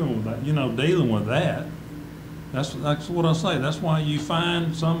be doing that, dealing with that. That's what I say. That's why you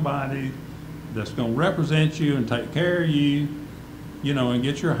find somebody that's going to represent you and take care of you, and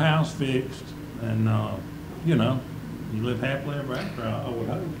get your house fixed, and you live happily ever after. I would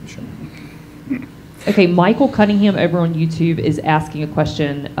hope. Sure. Okay, Michael Cunningham over on YouTube is asking a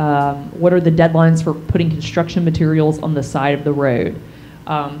question. What are the deadlines for putting construction materials on the side of the road?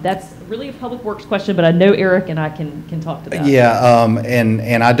 That's really a public works question, but I know Eric and I can talk to that. Yeah,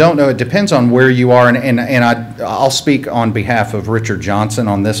 and I don't know. It depends on where you are, and I'll speak on behalf of Richard Johnson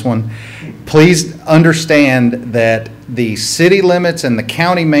on this one. Please understand that the city limits and the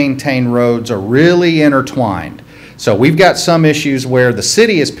county maintained roads are really intertwined. So we've got some issues where the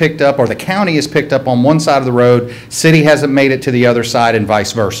city is picked up or the county is picked up on one side of the road, city hasn't made it to the other side, and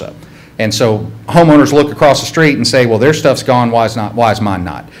vice versa. And so homeowners look across the street and say, well, their stuff's gone, why is mine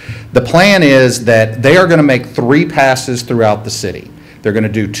not? The plan is that they are going to make 3 passes throughout the city. They're going to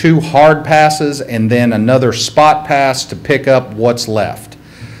do 2 hard passes and then another spot pass to pick up what's left.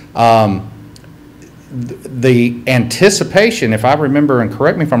 The anticipation, if I remember, and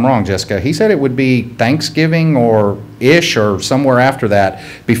correct me if I'm wrong, Jessica, he said it would be Thanksgiving or somewhere after that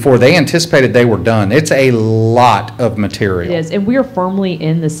before they anticipated they were done. It's a lot of material. It is, and we are firmly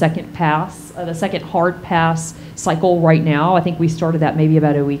in the second pass, the second hard pass cycle right now. I think we started that maybe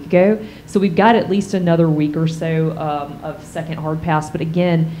about a week ago. So we've got at least another week or so of second hard pass. But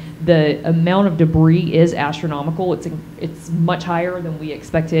again, the amount of debris is astronomical. It's much higher than we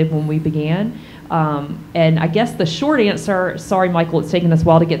expected when we began. And I guess the short answer, sorry, Michael, it's taken us a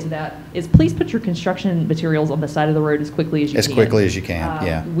while to get to that, is please put your construction materials on the side of the road as quickly as you can. As quickly as you can,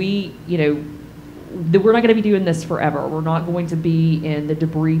 yeah. We're not going to be doing this forever. We're not going to be in the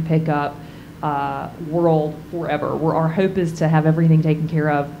debris pickup world forever. Our hope is to have everything taken care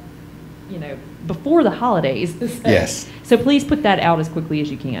of, before the holidays. Yes. So please put that out as quickly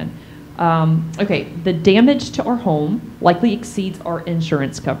as you can. Okay, the damage to our home likely exceeds our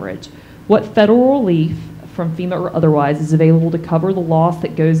insurance coverage. What federal relief from FEMA or otherwise is available to cover the loss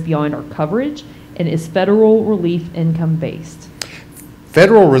that goes beyond our coverage, and is federal relief income-based?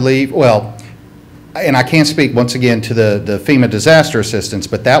 Federal relief, well, and I can't speak once again to the FEMA disaster assistance,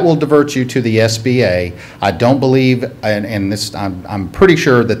 but that will divert you to the SBA. I don't believe, and this, I'm pretty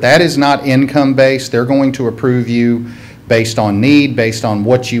sure that that is not income-based. They're going to approve you based on need, based on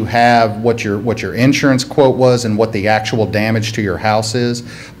what you have, what your insurance quote was, and what the actual damage to your house is.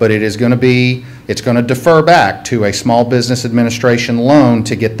 But it is going to be, it's going to defer back to a Small Business Administration loan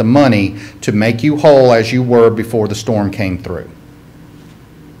to get the money to make you whole as you were before the storm came through.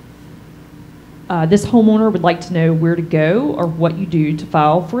 This homeowner would like to know where to go or what you do to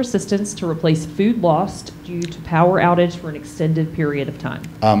file for assistance to replace food lost due to power outage for an extended period of time.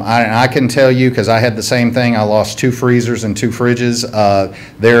 I can tell you, because I had the same thing, I lost 2 freezers and 2 fridges.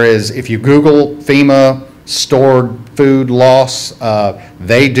 There is, if you Google FEMA stored food loss,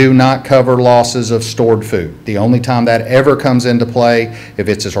 they do not cover losses of stored food. The only time that ever comes into play, if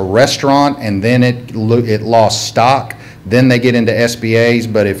it's a restaurant and then it lost stock, then they get into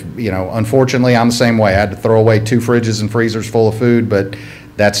SBAs. But if, you know, unfortunately, I'm the same way. I had to throw away 2 fridges and freezers full of food, but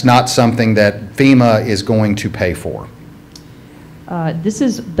that's not something that FEMA is going to pay for. This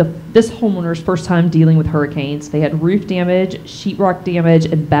homeowner's first time dealing with hurricanes. They had roof damage, sheetrock damage,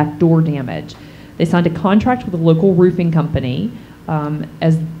 and backdoor damage. They signed a contract with a local roofing company.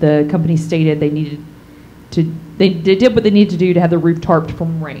 As the company stated, they did what they needed to do to have the roof tarped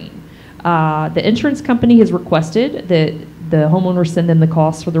from rain. The insurance company has requested that the homeowner send them the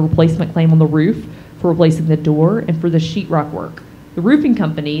cost for the replacement claim on the roof, for replacing the door, and for the sheetrock work. The roofing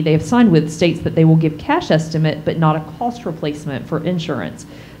company they have signed with states that they will give cash estimate but not a cost replacement for insurance.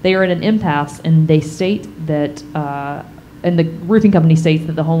 They are at an impasse, and they state that, and the roofing company states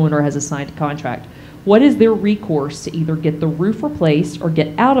that the homeowner has a signed contract. What is their recourse to either get the roof replaced or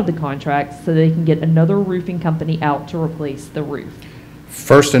get out of the contract so they can get another roofing company out to replace the roof?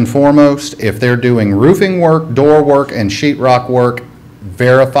 First and foremost, if they're doing roofing work, door work, and sheetrock work,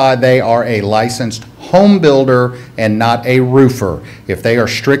 verify they are a licensed home builder and not a roofer. If they are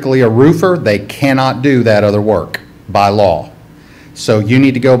strictly a roofer, they cannot do that other work by law. So you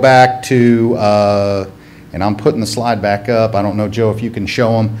need to go back to, and I'm putting the slide back up. I don't know, Joe, if you can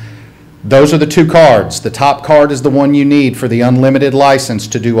show them. Those are the 2 cards. The top card is the one you need for the unlimited license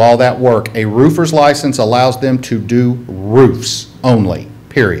to do all that work. A roofer's license allows them to do roofs only,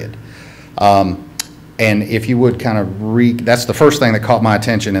 period. And if you would kind of that's the first thing that caught my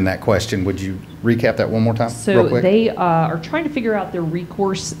attention in that question. Would you recap that one more time? So they are trying to figure out their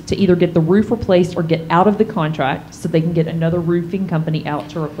recourse to either get the roof replaced or get out of the contract so they can get another roofing company out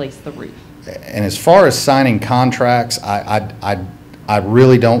to replace the roof. And as far as signing contracts, I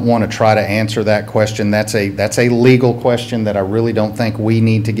really don't want to try to answer that question. That's a legal question that I really don't think we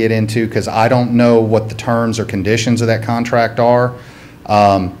need to get into, because I don't know what the terms or conditions of that contract are.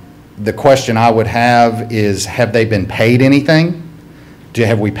 The question I would have is, have they been paid anything?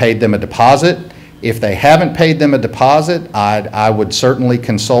 Have we paid them a deposit? If they haven't paid them a deposit, I would certainly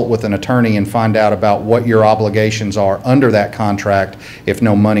consult with an attorney and find out about what your obligations are under that contract if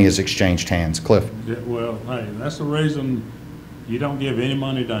no money is exchanged hands. Cliff? Yeah, well, hey, that's the reason you don't give any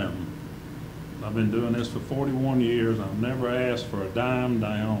money down. I've been doing this for 41 years. I've never asked for a dime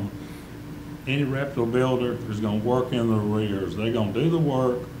down. Any reputable builder is going to work in the arrears. They're going to do the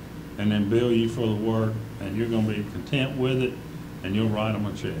work and then bill you for the work, and you're going to be content with it, and you'll write them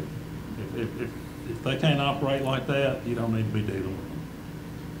a check. If they can't operate like that, you don't need to be dealing with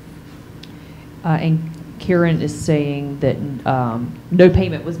them. And Karen is saying that no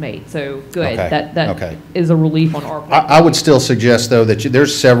payment was made, so good. Okay. That is a relief on our part. I would still suggest, though, that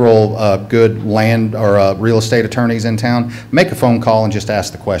there's several good land or real estate attorneys in town. Make a phone call and just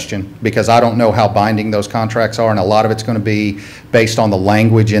ask the question, because I don't know how binding those contracts are, and a lot of it's going to be based on the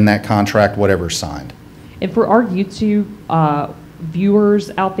language in that contract, whatever's signed. And for our YouTube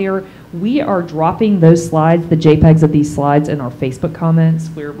viewers out there, we are dropping those slides, the JPEGs of these slides, in our Facebook comments,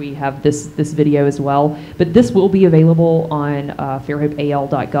 where we have this video as well. But this will be available on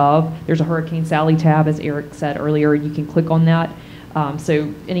fairhopeal.gov. There's a Hurricane Sally tab, as Eric said earlier. You can click on that.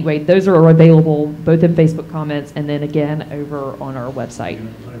 So anyway, those are available both in Facebook comments and then again over on our website.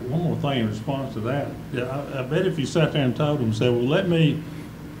 One more thing in response to that. Yeah, I bet if you sat there and told them, said, well, let me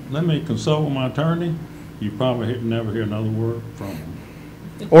consult with my attorney, you probably never hear another word from them.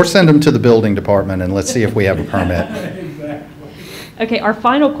 Or send them to the building department and let's see if we have a permit. Exactly. Okay, our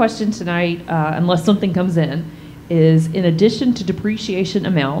final question tonight, unless something comes in, is, in addition to depreciation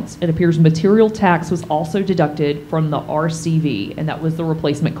amounts, it appears material tax was also deducted from the RCV, and that was the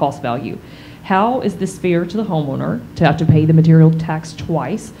replacement cost value. How is this fair to the homeowner to have to pay the material tax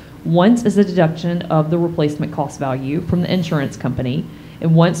twice, once as a deduction of the replacement cost value from the insurance company,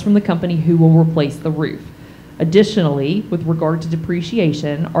 and once from the company who will replace the roof? Additionally, with regard to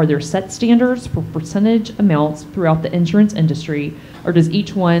depreciation, are there set standards for percentage amounts throughout the insurance industry, or does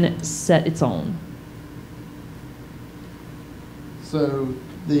each one set its own? So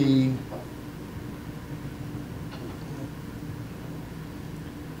the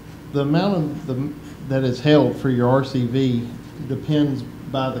amount of that is held for your RCV depends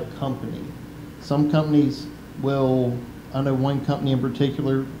by the company. Some companies will, I know one company in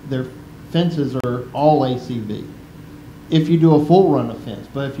particular, their fences are all ACV if you do a full run of fence,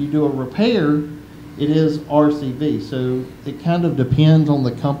 but if you do a repair, it is RCV. So it kind of depends on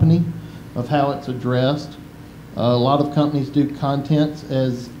the company of how it's addressed. A lot of companies do contents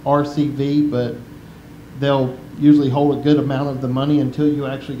as RCV, but they'll usually hold a good amount of the money until you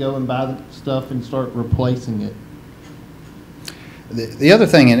actually go and buy the stuff and start replacing it. The other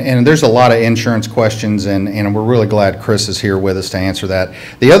thing, and there's a lot of insurance questions, and we're really glad Chris is here with us to answer that.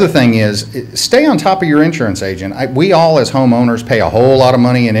 The other thing is, stay on top of your insurance agent. We all as homeowners pay a whole lot of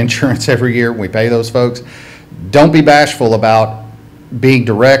money in insurance every year. We pay those folks. Don't be bashful about being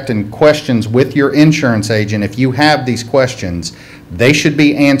direct in questions with your insurance agent. If you have these questions, they should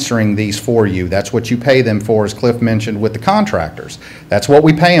be answering these for you. That's what you pay them for, as Cliff mentioned with the contractors. That's what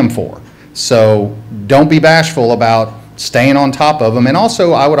we pay them for. So don't be bashful about staying on top of them. And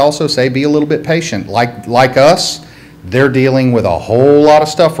also, I would also say, be a little bit patient. Like us, they're dealing with a whole lot of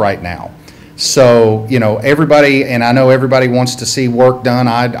stuff right now. So, you know, everybody, and I know everybody wants to see work done.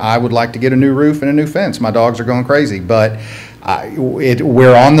 I would like to get a new roof and a new fence. My dogs are going crazy, but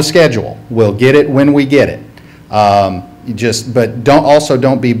we're on the schedule. We'll get it when we get it. But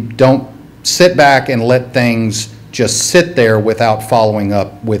don't sit back and let things just sit there without following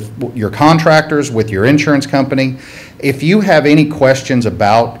up with your contractors, with your insurance company. If you have any questions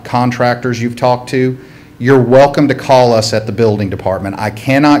about contractors you've talked to, you're welcome to call us at the building department. I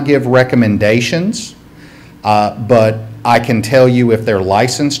cannot give recommendations, but I can tell you if they're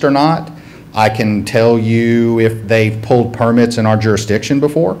licensed or not. I can tell you if they've pulled permits in our jurisdiction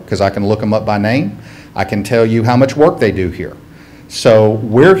before, because I can look them up by name. I can tell you how much work they do here. So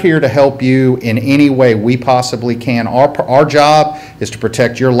we're here to help you in any way we possibly can. Our job is to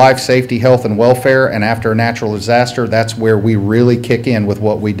protect your life, safety, health, and welfare, and after a natural disaster, that's where we really kick in with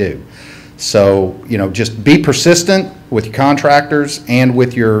what we do. So, you know, just be persistent with your contractors and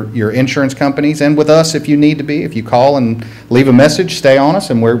with your insurance companies, and with us if you need to be. If you call and leave a message, stay on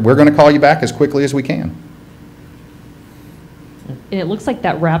us, and we're going to call you back as quickly as we can. And it looks like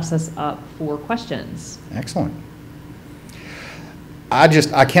that wraps us up for questions. Excellent.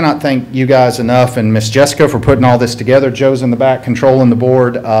 I cannot thank you guys enough, and Miss Jessica for putting all this together. Joe's in the back controlling the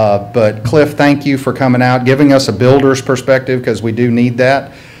board. But Cliff, thank you for coming out, giving us a builder's perspective, because we do need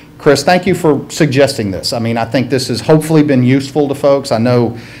that. Chris, thank you for suggesting this. I mean, I think this has hopefully been useful to folks. I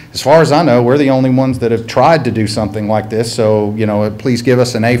know, as far as I know, we're the only ones that have tried to do something like this. So, you know, please give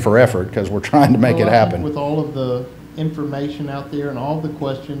us an A for effort, because we're trying to make it happen. I think with all of the information out there and all the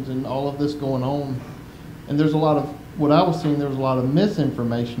questions and all of this going on, and there's a lot of, what I was seeing, there was a lot of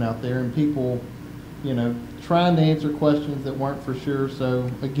misinformation out there, and people, you know, trying to answer questions that weren't for sure. So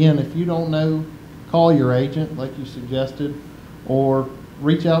again, if you don't know, call your agent like you suggested, or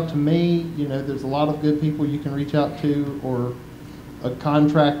reach out to me. You know, there's a lot of good people you can reach out to, or a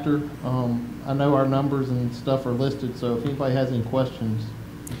contractor. I know our numbers and stuff are listed, so if anybody has any questions.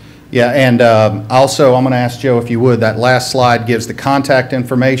 Yeah, and also I'm going to ask Joe if you would, that last slide gives the contact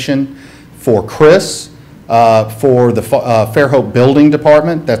information for Chris, for the Fairhope Building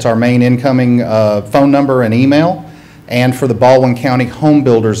Department. That's our main incoming phone number and email, and for the Baldwin County Home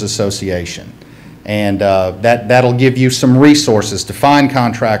Builders Association. And that'll give you some resources to find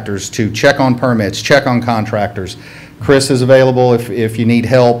contractors, to check on permits, check on contractors. Chris is available if you need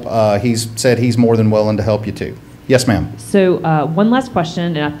help. He's said he's more than willing to help you too. Yes, ma'am. So one last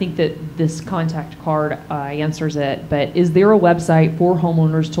question, and I think that this contact card answers it, but is there a website for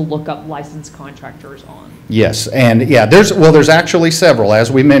homeowners to look up licensed contractors on? Yes, and yeah, there's actually several.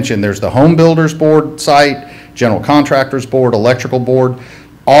 As we mentioned, there's the Home Builders Board site, General Contractors Board, Electrical Board.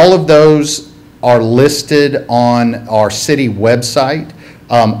 All of those are listed on our city website.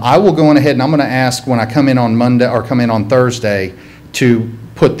 I will go on ahead and I'm going to ask when I come in on Monday or come in on Thursday to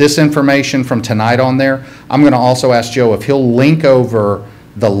put this information from tonight on there. I'm going to also ask Joe if he'll link over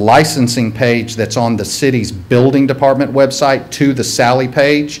the licensing page that's on the city's building department website to the Sally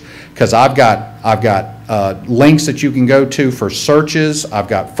page, because I've got links that you can go to for searches. I've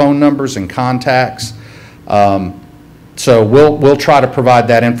got phone numbers and contacts. So we'll try to provide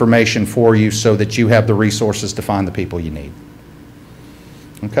that information for you so that you have the resources to find the people you need.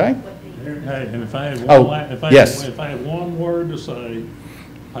 Okay? Hey, and if I had Oh, one, yes. if I had one word to say,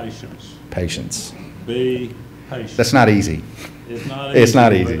 patience. Patience. Be patient. That's not easy. It's not easy. It's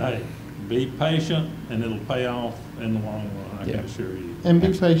not easy. But, hey, be patient and it'll pay off in the long run, I Yeah. can assure you. And be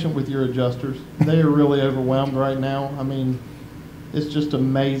patient with your adjusters. They are really overwhelmed right now. I mean, it's just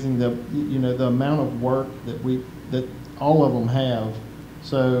amazing the amount of work that all of them have.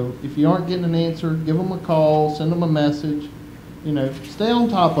 So if you aren't getting an answer, give them a call, send them a message. Stay on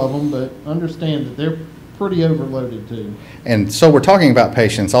top of them, but understand that they're pretty overloaded too. And so we're talking about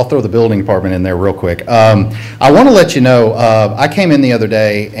patience. I'll throw the building department in there real quick. I want to let you know, I came in the other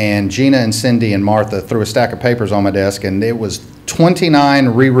day and Gina and Cindy and Martha threw a stack of papers on my desk, and it was 29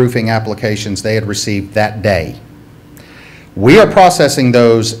 re-roofing applications they had received that day. We are processing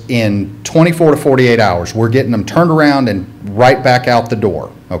those in 24 to 48 hours. We're getting them turned around and right back out the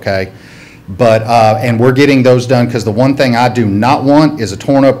door, okay? But, and we're getting those done, because the one thing I do not want is a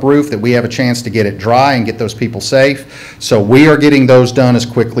torn up roof, that we have a chance to get it dry and get those people safe. So we are getting those done as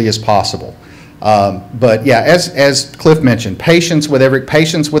quickly as possible. But yeah, as Cliff mentioned, patience with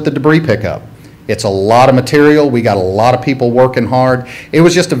the debris pickup. It's a lot of material. We got a lot of people working hard. It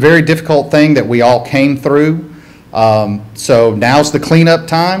was just a very difficult thing that we all came through. So now's the cleanup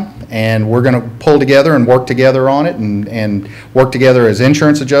time, and we're going to pull together and work together on it, and work together as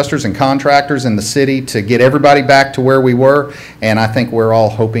insurance adjusters and contractors in the city to get everybody back to where we were. And I think we're all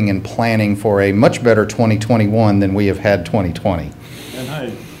hoping and planning for a much better 2021 than we have had 2020. And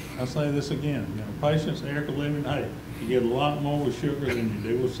hey, I say this again, patience, Erica living, hey, you get a lot more with sugar than you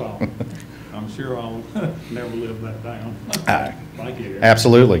do with salt. I'm sure I'll never live that down. Thank you, Erica.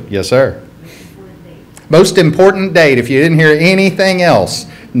 Absolutely. Yes, sir. Most important date, if you didn't hear anything else,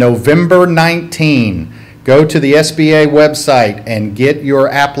 November 19. Go to the SBA website and get your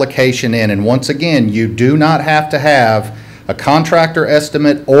application in. And once again, you do not have to have a contractor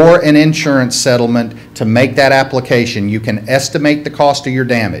estimate or an insurance settlement to make that application. You can estimate the cost of your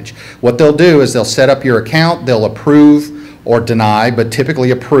damage. What they'll do is they'll set up your account, they'll approve or deny, but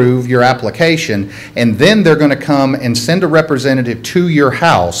typically approve your application, and then they're going to come and send a representative to your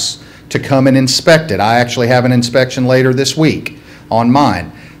house to come and inspect it. I actually have an inspection later this week on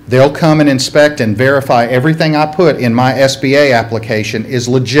mine. They'll come and inspect and verify everything I put in my SBA application is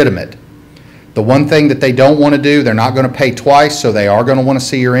legitimate. The one thing that they don't want to do, they're not going to pay twice, so they are going to want to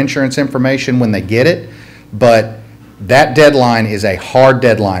see your insurance information when they get it, but that deadline is a hard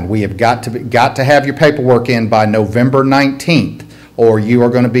deadline. We have got to have your paperwork in by November 19th, or you are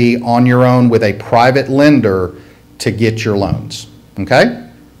going to be on your own with a private lender to get your loans. Okay?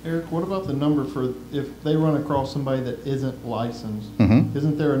 Eric, what about the number for if they run across somebody that isn't licensed? Mm-hmm.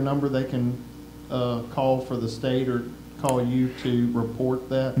 Isn't there a number they can call for the state or call you to report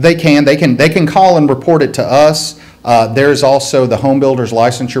that? They can call and report it to us. There's also the Home Builders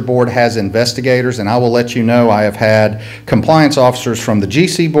Licensure Board has investigators, and I will let you know I have had compliance officers from the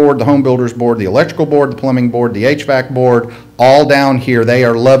GC Board, the Home Builders Board, the Electrical Board, the Plumbing Board, the HVAC Board, all down here. They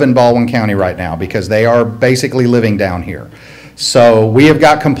are loving Baldwin County right now because they are basically living down here. So we have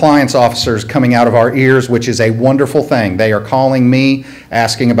got compliance officers coming out of our ears, which is a wonderful thing. They are calling me,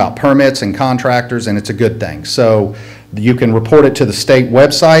 asking about permits and contractors, and it's a good thing. So you can report it to the state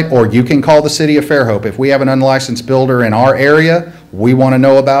website, or you can call the city of Fairhope. If we have an unlicensed builder in our area, we want to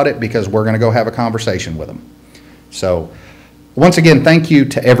know about it because we're going to go have a conversation with them. So once again, thank you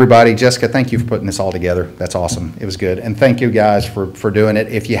to everybody. Jessica, thank you for putting this all together. That's awesome. It was good. And thank you guys for doing it.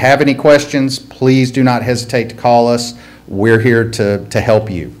 If you have any questions, please do not hesitate to call us. We're here to help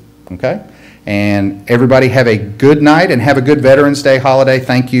you, okay? And everybody have a good night and have a good Veterans Day holiday.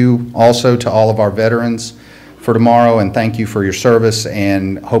 Thank you also to all of our veterans for tomorrow, and thank you for your service,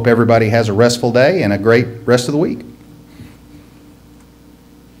 and hope everybody has a restful day and a great rest of the week.